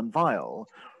Solomon Weil,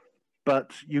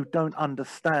 but you don't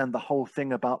understand the whole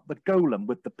thing about the golem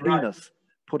with the penis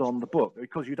put on the book,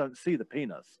 because you don't see the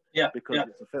penis because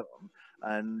it's a film.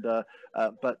 And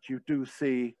but you do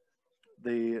see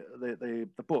the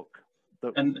book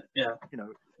that, you know,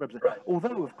 represents.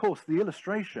 Although, of course, the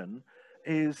illustration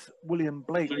is William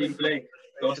Blake's illustration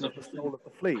of the Soul of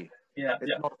the Flea. Yeah,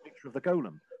 it's not a picture of the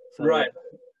golem. So,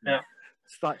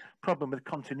 it's like problem with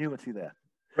continuity there.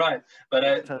 Right,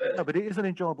 but no, but it is an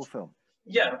enjoyable film.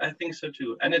 Yeah, I think so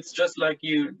too. And it's just like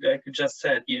you just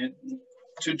said,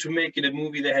 to make it a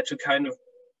movie, they had to kind of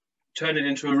turn it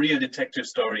into a real detective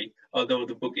story, although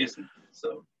the book isn't.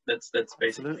 So that's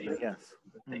basically the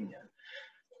thing.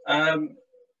 Yeah.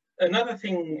 Another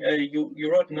thing,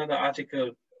 you wrote another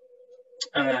article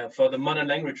for the Modern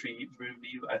Language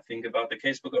Review, I think, about the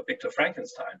casebook of Victor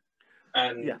Frankenstein,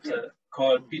 and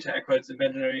called Peter Ackroyd's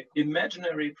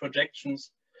Imaginary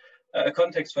Projections, a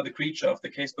context for the creature of the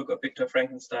casebook of Victor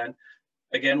Frankenstein.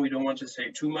 Again, we don't want to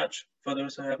say too much for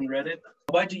those who haven't read it.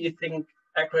 Why do you think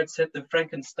Ackroyd set the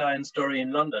Frankenstein story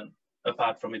in London,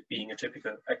 apart from it being a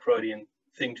typical Ackroydian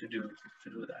thing to do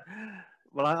that?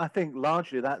 Well, I think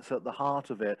largely that's at the heart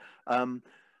of it.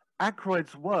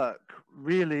 Ackroyd's work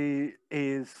really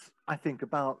is, I think,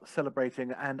 about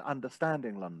celebrating and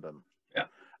understanding London. Yeah.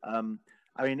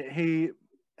 I mean,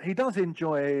 he does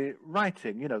enjoy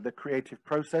writing, you know, the creative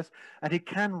process, and he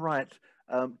can write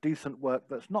decent work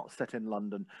that's not set in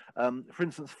London. For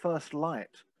instance, First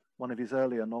Light, one of his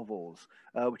earlier novels,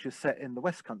 which is set in the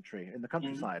West Country, in the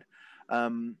countryside,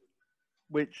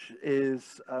 which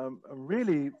is a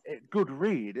really good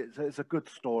read. It's a good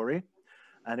story,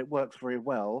 and it works very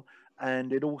well.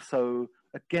 And it also,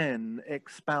 again,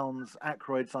 expounds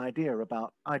Ackroyd's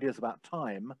ideas about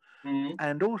time,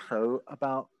 and also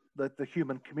about the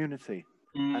human community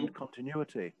and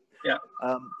continuity. Yeah.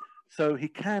 So he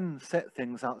can set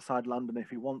things outside London if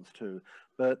he wants to,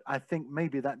 but I think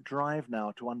maybe that drive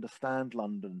now to understand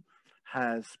London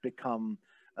has become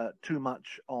too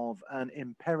much of an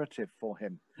imperative for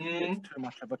him. It's too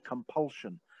much of a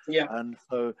compulsion. Yeah. And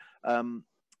so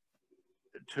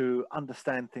to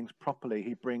understand things properly,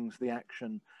 he brings the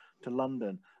action to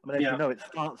London. I mean, as you know, it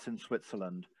starts in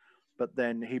Switzerland, but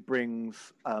then he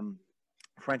brings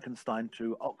Frankenstein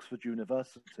to Oxford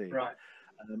University,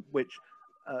 which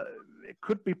it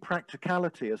could be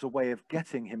practicality as a way of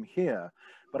getting him here,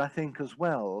 but I think as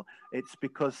well it's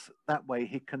because that way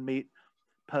he can meet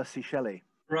Percy Shelley.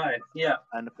 Right, yeah.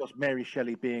 And of course Mary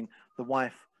Shelley being the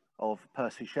wife of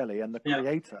Percy Shelley and the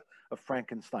creator of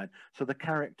Frankenstein. So the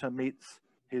character meets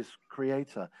his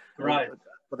creator. Right.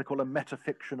 What they call a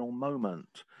metafictional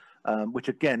moment, which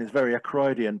again is very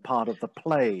Ackroydian, part of the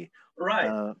play.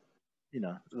 Right. You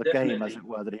know, the game, as it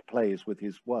were, that he plays with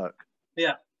his work.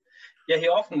 Yeah. Yeah, he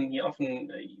often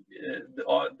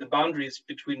the boundaries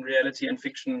between reality and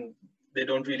fiction, they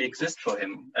don't really exist for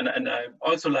him. And I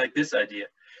also like this idea,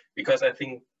 because I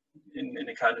think in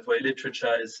a kind of way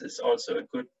literature is also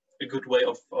a good way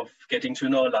of getting to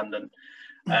know London.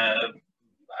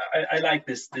 I like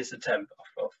this attempt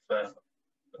of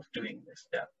doing this.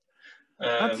 Yeah.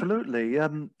 Absolutely. I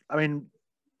mean,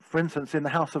 for instance, in the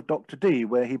House of Dr. Dee,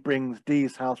 where he brings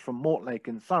Dee's house from Mortlake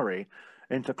in Surrey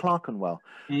into Clerkenwell,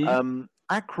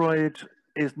 Ackroyd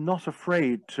is not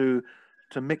afraid to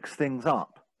mix things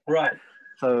up. Right.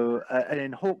 So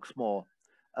in Hawksmoor,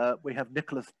 we have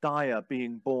Nicholas Dyer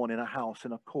being born in a house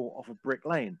in a court off of Brick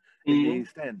Lane in the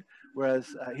East End,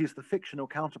 whereas he's the fictional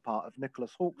counterpart of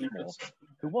Nicholas Hawksmoor,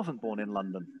 who wasn't born in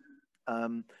London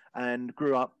and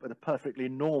grew up with a perfectly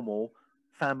normal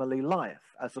family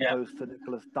life, as opposed to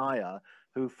Nicholas Dyer,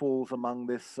 who falls among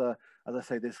this, as I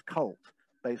say, this cult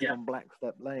based on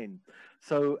Blackstep Lane.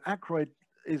 So Ackroyd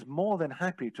is more than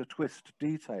happy to twist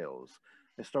details.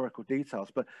 historical details,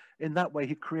 but in that way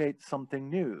he creates something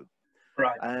new.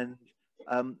 Right. And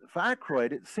for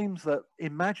Ackroyd, it seems that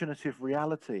imaginative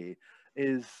reality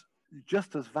is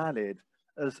just as valid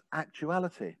as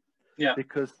actuality, Yeah.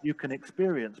 because you can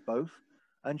experience both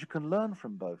and you can learn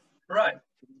from both. Right.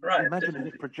 Right.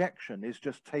 Imaginative Definitely. projection is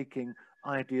just taking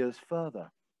ideas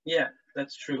further. Yeah,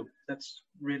 that's true. That's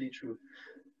really true.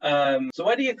 So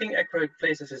why do you think Ackroyd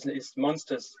places his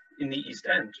monsters in the East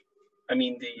End? I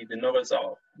mean, the novels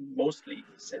are mostly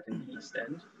set in the East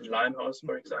End, in Limehouse,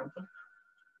 for example.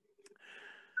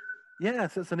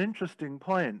 Yes, it's an interesting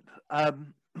point.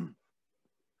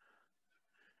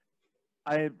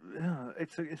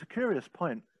 It's a curious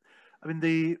point. I mean,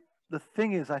 the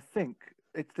thing is, I think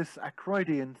it's this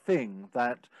Ackroydian thing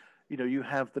that, you know, you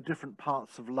have the different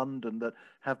parts of London that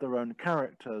have their own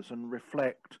characters and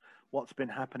reflect what's been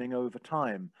happening over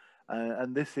time,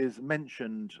 and this is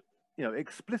mentioned, you know,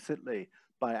 explicitly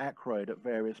by Ackroyd at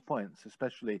various points,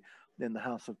 especially in the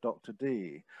House of Dr.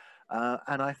 D.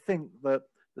 And I think that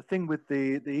the thing with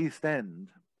the East End,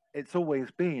 it's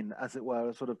always been, as it were,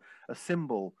 a sort of a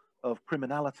symbol of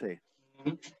criminality.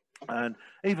 Mm-hmm. And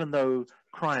even though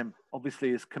crime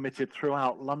obviously is committed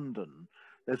throughout London,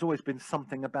 there's always been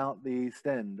something about the East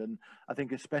End. And I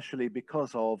think especially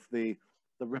because of the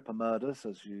Ripper murders,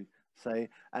 as you say,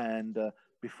 and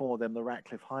before them the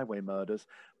Ratcliffe Highway murders,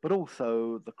 but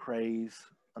also the Krays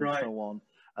and Right. so on.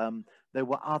 There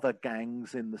were other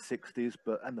gangs in the 60s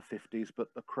and the 50s,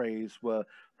 but the Krays were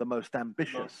the most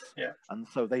ambitious. Yeah. And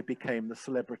so they became the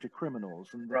celebrity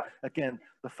criminals. And Right. again,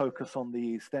 the focus on the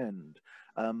East End.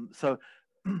 So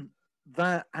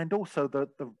that, and also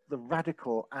the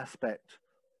radical aspect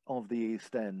of the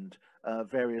East End,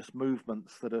 various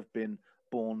movements that have been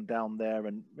born down there,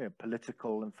 and, you know,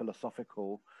 political and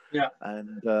philosophical. Yeah.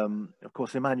 And of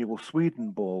course, Emanuel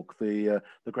Swedenborg, the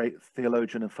great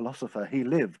theologian and philosopher, he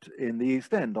lived in the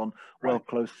East End on Right. Well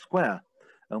Close Square,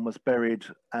 and was buried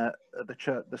at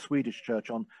the Swedish church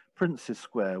on Prince's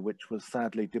Square, which was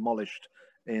sadly demolished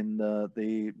in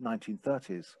the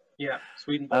 1930s. Yeah,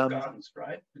 Swedenborg Gardens,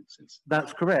 right?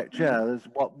 That's correct, yeah. There's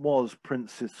what was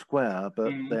Prince's Square,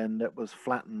 but Mhm. then it was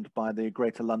flattened by the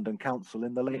Greater London Council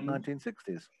in the late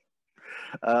 1960s.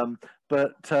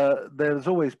 But there's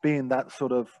always been that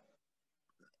sort of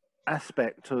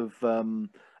aspect of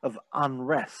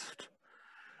unrest.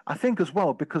 I think as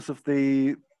well because of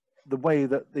the way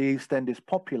that the East End is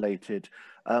populated,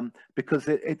 because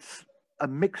it's a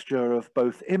mixture of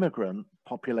both immigrant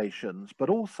populations, but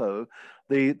also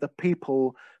the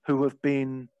people who have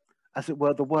been, as it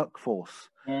were, the workforce.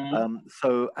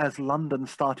 So as London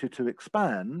started to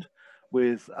expand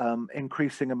with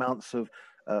increasing amounts of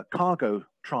cargo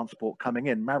transport coming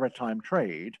in, maritime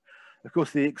trade, of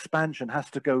course, the expansion has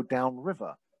to go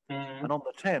downriver. And on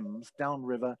the Thames,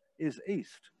 downriver is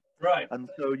east. Right. And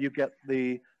so you get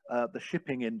the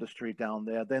shipping industry down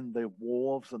there, then the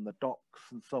wharves and the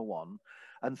docks and so on.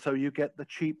 And so you get the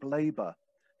cheap labor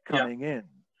coming in.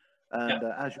 And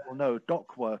as you will know,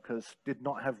 dock workers did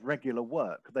not have regular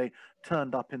work. They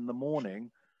turned up in the morning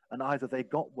and either they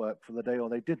got work for the day or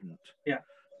they didn't. Yeah.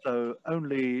 So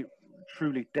only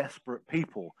truly desperate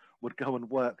people would go and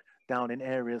work down in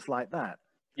areas like that.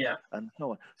 Yeah. And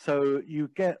so on. So you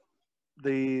get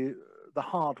the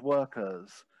hard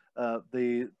workers,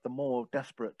 the more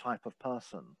desperate type of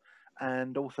person,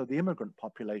 and also the immigrant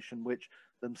population, which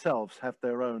themselves have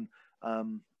their own,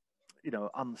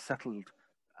 unsettled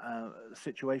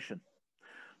situation.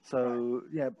 So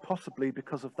yeah, possibly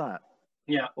because of that.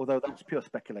 Yeah. Although that's pure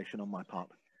speculation on my part.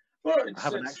 Well, I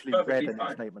haven't actually read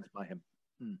any statements by him.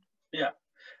 Yeah.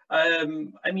 I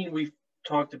mean, we've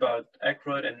talked about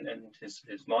Ackroyd and his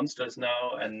monsters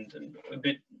now, and a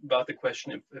bit about the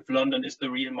question if London is the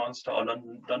real monster or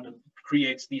London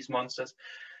creates these monsters.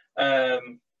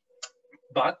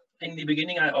 But in the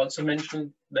beginning, I also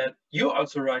mentioned that you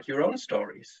also write your own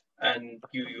stories, and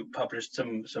you published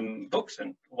some books.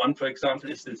 And one, for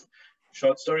example, is this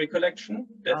short story collection,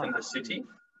 Death in the City.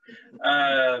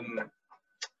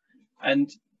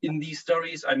 And in these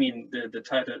stories, I mean, the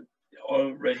title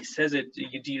already says it,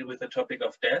 you deal with the topic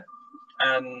of death,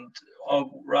 or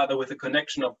rather with the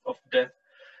connection of death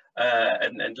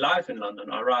and life in London,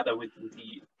 or rather with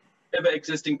the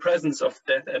ever-existing presence of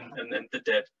death and the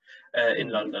dead in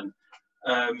London.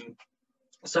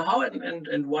 So how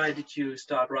and why did you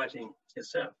start writing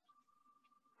yourself?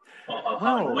 Or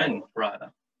how and when,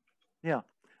 rather? Yeah.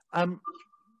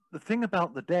 The thing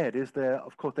about the dead is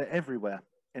of course, they're everywhere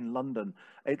in London.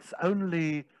 It's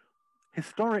only,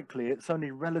 historically, it's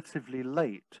only relatively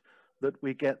late that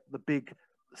we get the big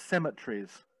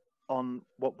cemeteries on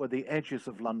what were the edges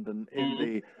of London in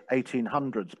the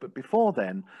 1800s. But before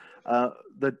then,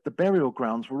 the burial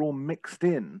grounds were all mixed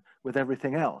in with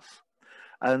everything else.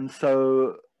 And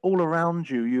so all around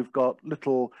you, you've got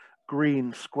little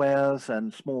green squares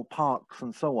and small parks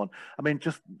and so on. I mean,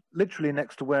 just literally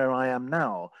next to where I am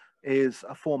now is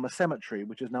a former cemetery,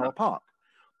 which is now a park.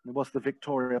 It was the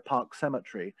Victoria Park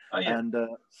Cemetery. And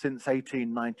since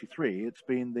 1893, it's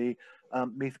been the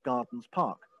Meath Gardens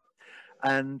Park.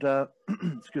 And,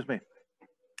 excuse me,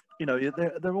 you know,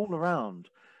 they're all around.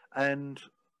 And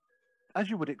as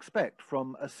you would expect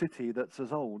from a city that's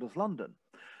as old as London.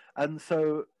 And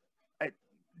so it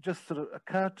just sort of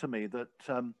occurred to me that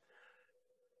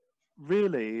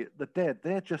really the dead,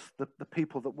 they're just the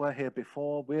people that were here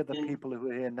before. We're the people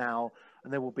who are here now,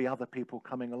 and there will be other people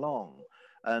coming along.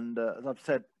 And as I've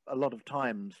said a lot of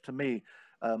times, to me,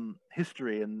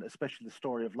 history, and especially the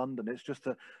story of London, it's just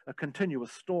a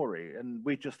continuous story. And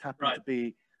we just happen to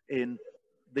be in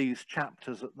these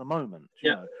chapters at the moment.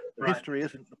 You know, the history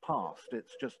isn't the past.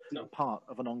 It's just part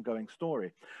of an ongoing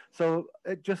story. So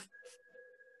it just,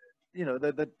 you know,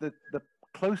 the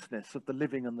closeness of the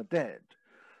living and the dead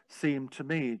seemed to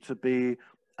me to be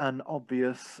an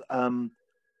obvious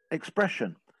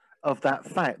expression of that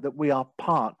fact that we are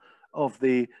part of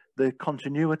the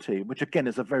continuity, which again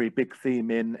is a very big theme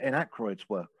in Ackroyd's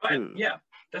work too. Yeah,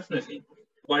 definitely.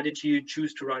 Why did you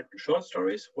choose to write short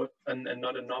stories and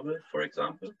not a novel, for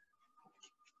example?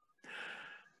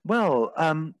 Well,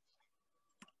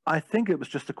 I think it was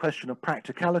just a question of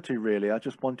practicality, really. I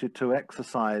just wanted to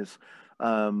exercise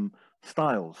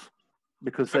styles,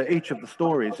 because each of the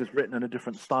stories is written in a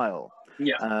different style.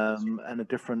 And a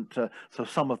different, so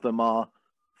some of them are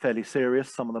fairly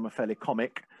serious, some of them are fairly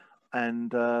comic,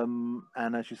 and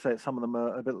as you say, some of them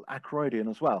are a bit Ackroydian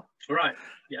as well.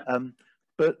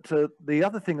 But the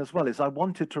other thing as well is I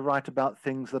wanted to write about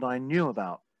things that I knew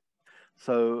about.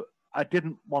 So I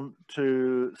didn't want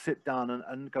to sit down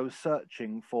and go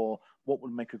searching for what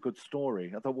would make a good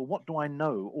story. I thought, well, what do I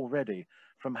know already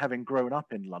from having grown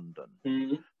up in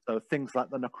London? So things like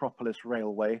the Necropolis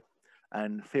Railway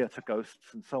and theatre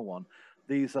ghosts and so on.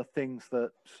 These are things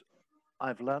that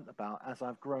I've learnt about as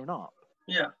I've grown up.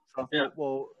 So I thought,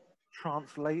 well,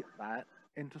 translate that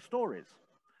into stories.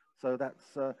 So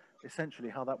that's essentially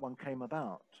how that one came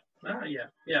about.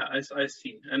 I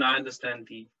see. And I understand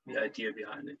the idea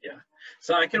behind it,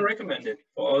 So I can recommend it.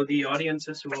 For all the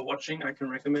audiences who are watching, I can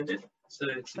recommend it. So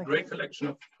it's a great collection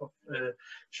of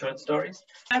short stories.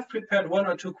 I've prepared one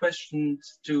or two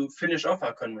questions to finish off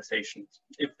our conversation,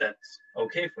 if that's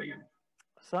okay for you.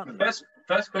 Certainly. The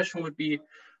first question would be,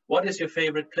 what is your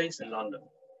favorite place in London?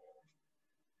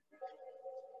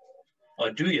 Or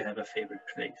do you have a favorite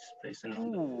place in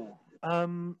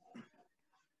London?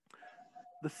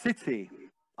 The city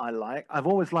I like. I've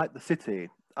always liked the city,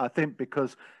 I think,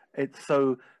 because it's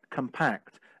so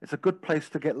compact. It's a good place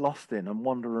to get lost in and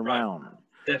wander around.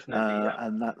 Definitely,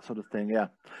 and that sort of thing,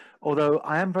 Although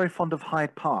I am very fond of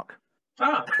Hyde Park.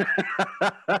 I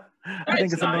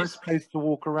think it's a nice place to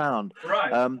walk around.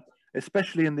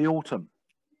 Especially in the autumn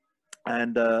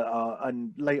and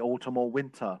late autumn or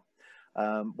winter,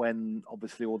 when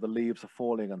obviously all the leaves are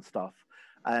falling and stuff.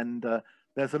 And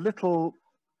there's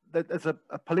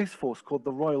a police force called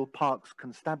the Royal Parks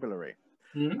Constabulary,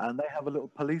 and they have a little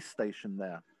police station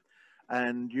there.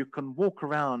 And you can walk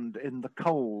around in the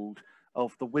cold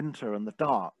of the winter and the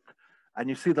dark, and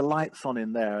you see the lights on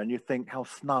in there, and you think how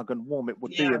snug and warm it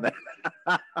would be in there.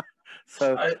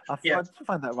 So I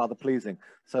find that rather pleasing.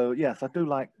 So yes, I do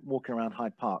like walking around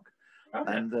Hyde Park.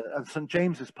 And St.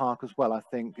 James's Park as well, I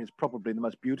think, is probably the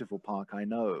most beautiful park I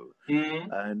know.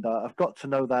 And I've got to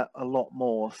know that a lot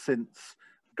more since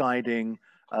guiding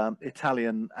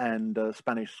Italian and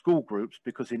Spanish school groups,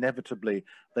 because inevitably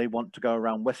they want to go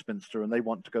around Westminster and they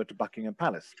want to go to Buckingham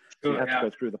Palace. So you have to go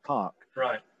through the park.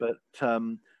 But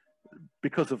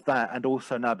because of that, and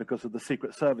also now because of the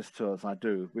Secret Service tours I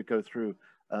do, we go through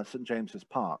St. James's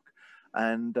Park.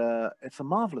 And it's a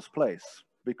marvellous place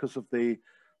because of the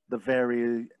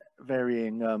varying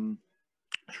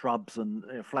shrubs and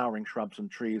flowering shrubs and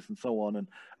trees and so on,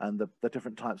 and the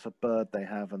different types of bird they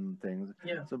have and things.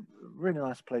 It's a really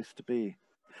nice place to be.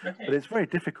 But it's very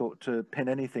difficult to pin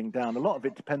anything down. A lot of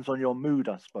it depends on your mood,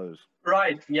 I suppose.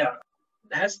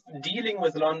 Has dealing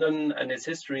with London and its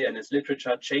history and its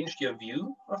literature changed your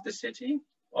view of the city,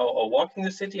 or walking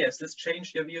the city? Has this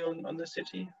changed your view on the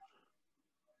city?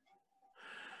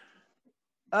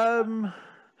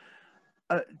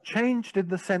 Changed in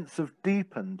the sense of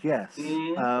deepened, yes.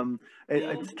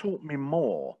 It's taught me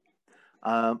more.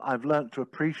 I've learned to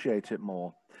appreciate it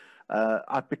more.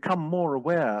 I've become more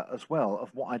aware as well of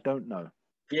what I don't know.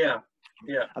 Yeah,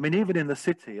 yeah. I mean, even in the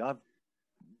city, I've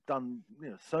done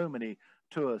so many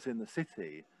tours in the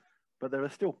city, but there are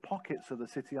still pockets of the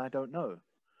city I don't know.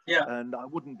 Yeah. And I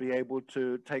wouldn't be able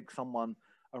to take someone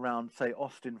around, say,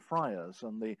 Austin Friars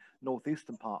on the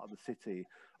northeastern part of the city,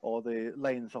 or the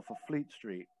lanes off of Fleet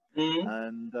Street.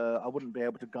 And I wouldn't be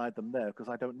able to guide them there because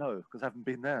I don't know, because I haven't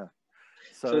been there.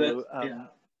 So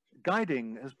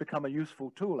guiding has become a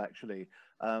useful tool, actually.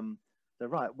 They're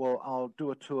right, well, I'll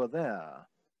do a tour there.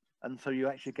 And so you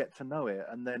actually get to know it.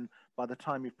 And then by the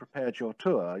time you've prepared your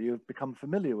tour, you've become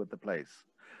familiar with the place.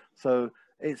 So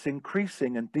it's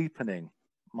increasing and deepening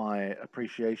my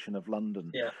appreciation of London.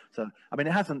 Yeah. So, I mean,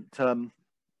 it hasn't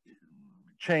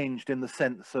changed in the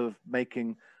sense of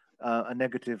making a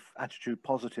negative attitude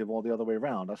positive or the other way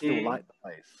around. I still like the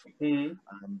place.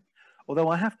 Although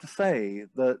I have to say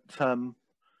that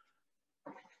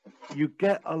you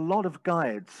get a lot of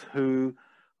guides who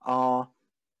are,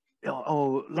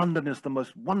 oh, London is the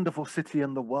most wonderful city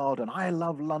in the world, and I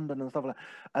love London and stuff like that.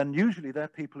 And usually they're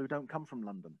people who don't come from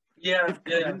London. Yeah,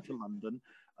 They've come into London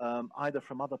either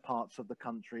from other parts of the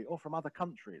country or from other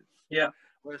countries. Yeah.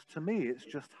 Whereas to me, it's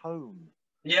just home.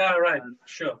 Yeah, right. And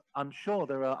sure. I'm sure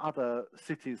there are other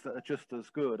cities that are just as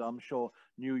good. I'm sure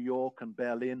New York and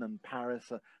Berlin and Paris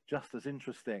are just as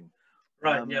interesting.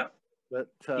 Right. Yeah. But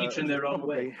each in their own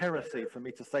way. Heresy for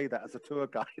me to say that as a tour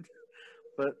guide.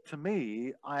 But to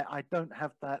me, I don't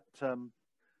have that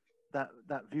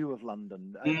that view of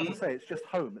London. As I say, it's just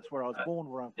home. It's where I was born,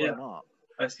 where I've grown up.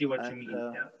 I see what you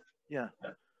mean. Yeah.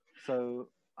 So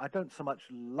I don't so much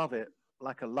love it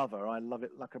like a lover. I love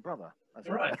it like a brother.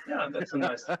 Right. Yeah, that's a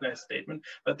nice statement.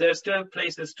 But there's still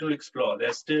places to explore.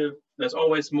 There's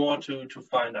always more to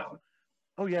find out.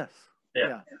 Oh yes.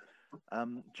 Yeah.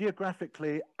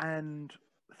 Geographically and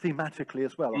thematically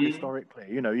as well, or historically.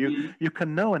 You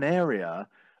can know an area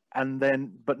and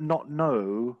then but not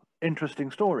know interesting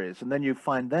stories, and then you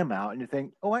find them out and you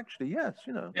think, oh, actually, yes,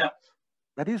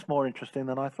 that is more interesting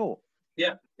than I thought.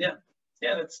 Yeah,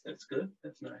 that's good.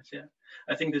 That's nice. Yeah,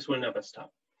 I think this will never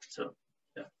stop. So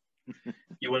yeah,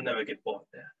 you will never get bored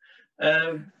there.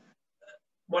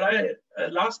 What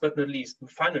last but not least,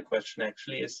 final question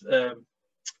actually is,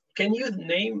 can you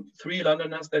name 3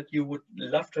 Londoners that you would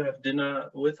love to have dinner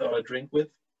with or a drink with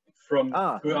from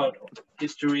throughout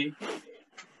history?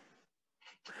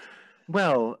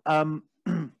 Well,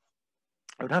 it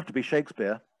would have to be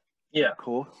Shakespeare. Yeah, of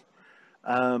course.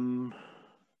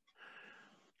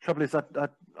 Trouble is,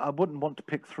 I wouldn't want to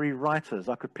pick 3 writers.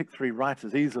 I could pick 3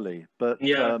 writers easily, but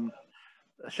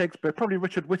Shakespeare, probably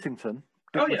Richard Whittington.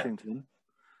 Whittington.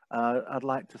 I'd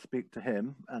like to speak to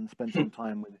him and spend some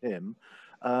time with him.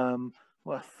 Well,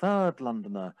 a third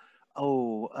Londoner.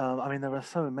 I mean, there are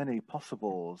so many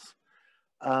possibles.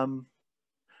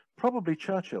 Probably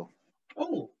Churchill.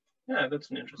 Oh, yeah,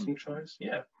 that's an interesting choice.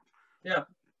 Yeah.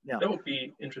 That would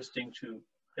be interesting to,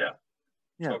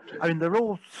 talk to. I mean, they're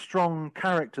all strong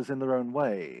characters in their own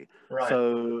way. Right.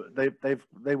 So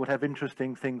they would have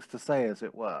interesting things to say, as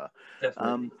it were.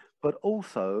 Definitely. But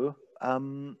also,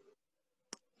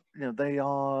 they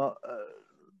are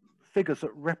figures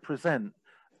that represent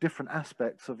different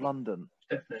aspects of London.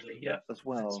 Definitely, yeah. As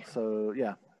well. So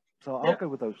I'll go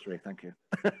with those 3. Thank you.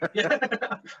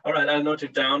 All right, I'll note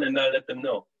it down and I'll let them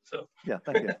know. So yeah,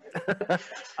 thank you.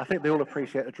 I think they all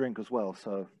appreciate a drink as well.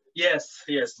 So yes,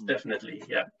 definitely,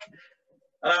 yeah.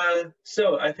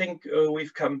 So I think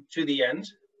we've come to the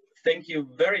end. Thank you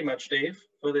very much, Dave,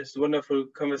 for this wonderful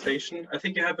conversation. I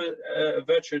think you have a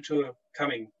virtual tour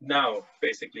coming now,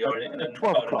 basically, or in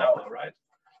about an hour, right?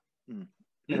 In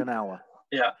an hour.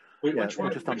 Yeah.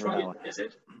 Just under an hour. Is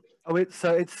it? Oh,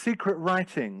 it's secret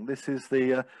writing. This is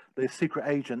the secret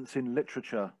agents in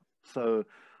literature. So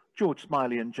George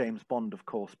Smiley and James Bond, of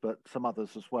course, but some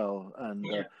others as well, and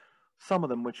some of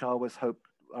them which I always hope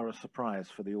are a surprise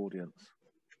for the audience.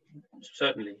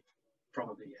 Certainly,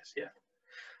 probably yes, yeah.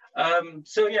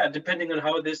 So yeah, depending on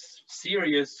how this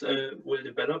series will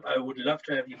develop, I would love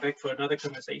to have you back for another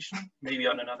conversation, maybe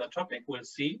on another topic. We'll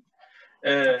see.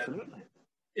 Absolutely.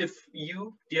 If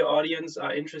you, dear audience,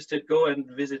 are interested, go and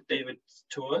visit David's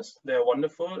tours. They're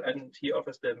wonderful, and he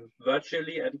offers them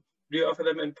virtually. And do you offer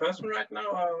them in person right now,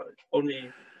 or only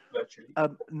virtually?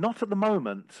 Not at the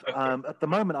moment. Okay. At the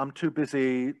moment, I'm too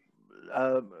busy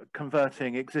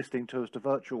converting existing tours to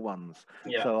virtual ones.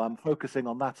 Yeah. So I'm focusing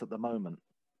on that at the moment.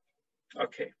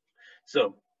 Okay,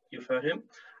 so you've heard him.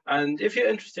 And if you're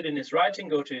interested in his writing,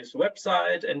 go to his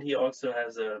website, and he also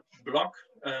has a blog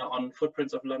on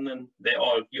Footprints of London.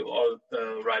 You all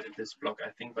write in this blog,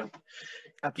 I think, but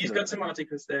Absolutely. He's got some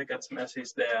articles there, got some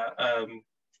essays there.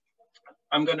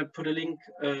 I'm going to put a link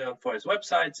for his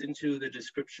websites into the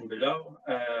description below.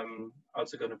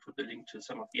 Also going to put the link to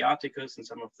some of the articles and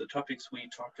some of the topics we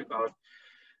talked about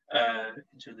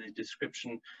into the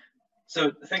description.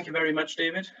 So thank you very much,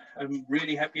 David. I'm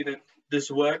really happy that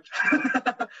this worked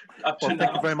up to now.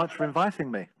 Thank you very much for inviting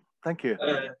me. Thank you.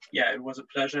 Yeah, it was a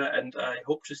pleasure, and I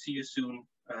hope to see you soon,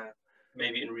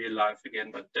 maybe in real life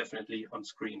again, but definitely on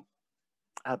screen.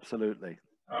 Absolutely.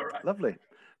 All right. Lovely.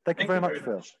 Thank you very much,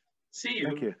 Phil. See you.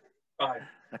 Thank you. Bye.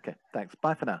 Okay, thanks.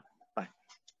 Bye for now. Bye.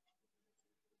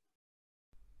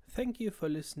 Thank you for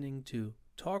listening to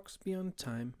Talks Beyond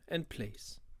Time and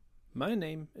Place. My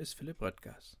name is Philip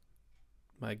Röttgers.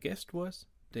 My guest was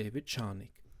David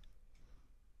Charnick.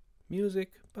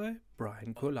 Music by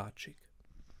Brian Kolaczyk.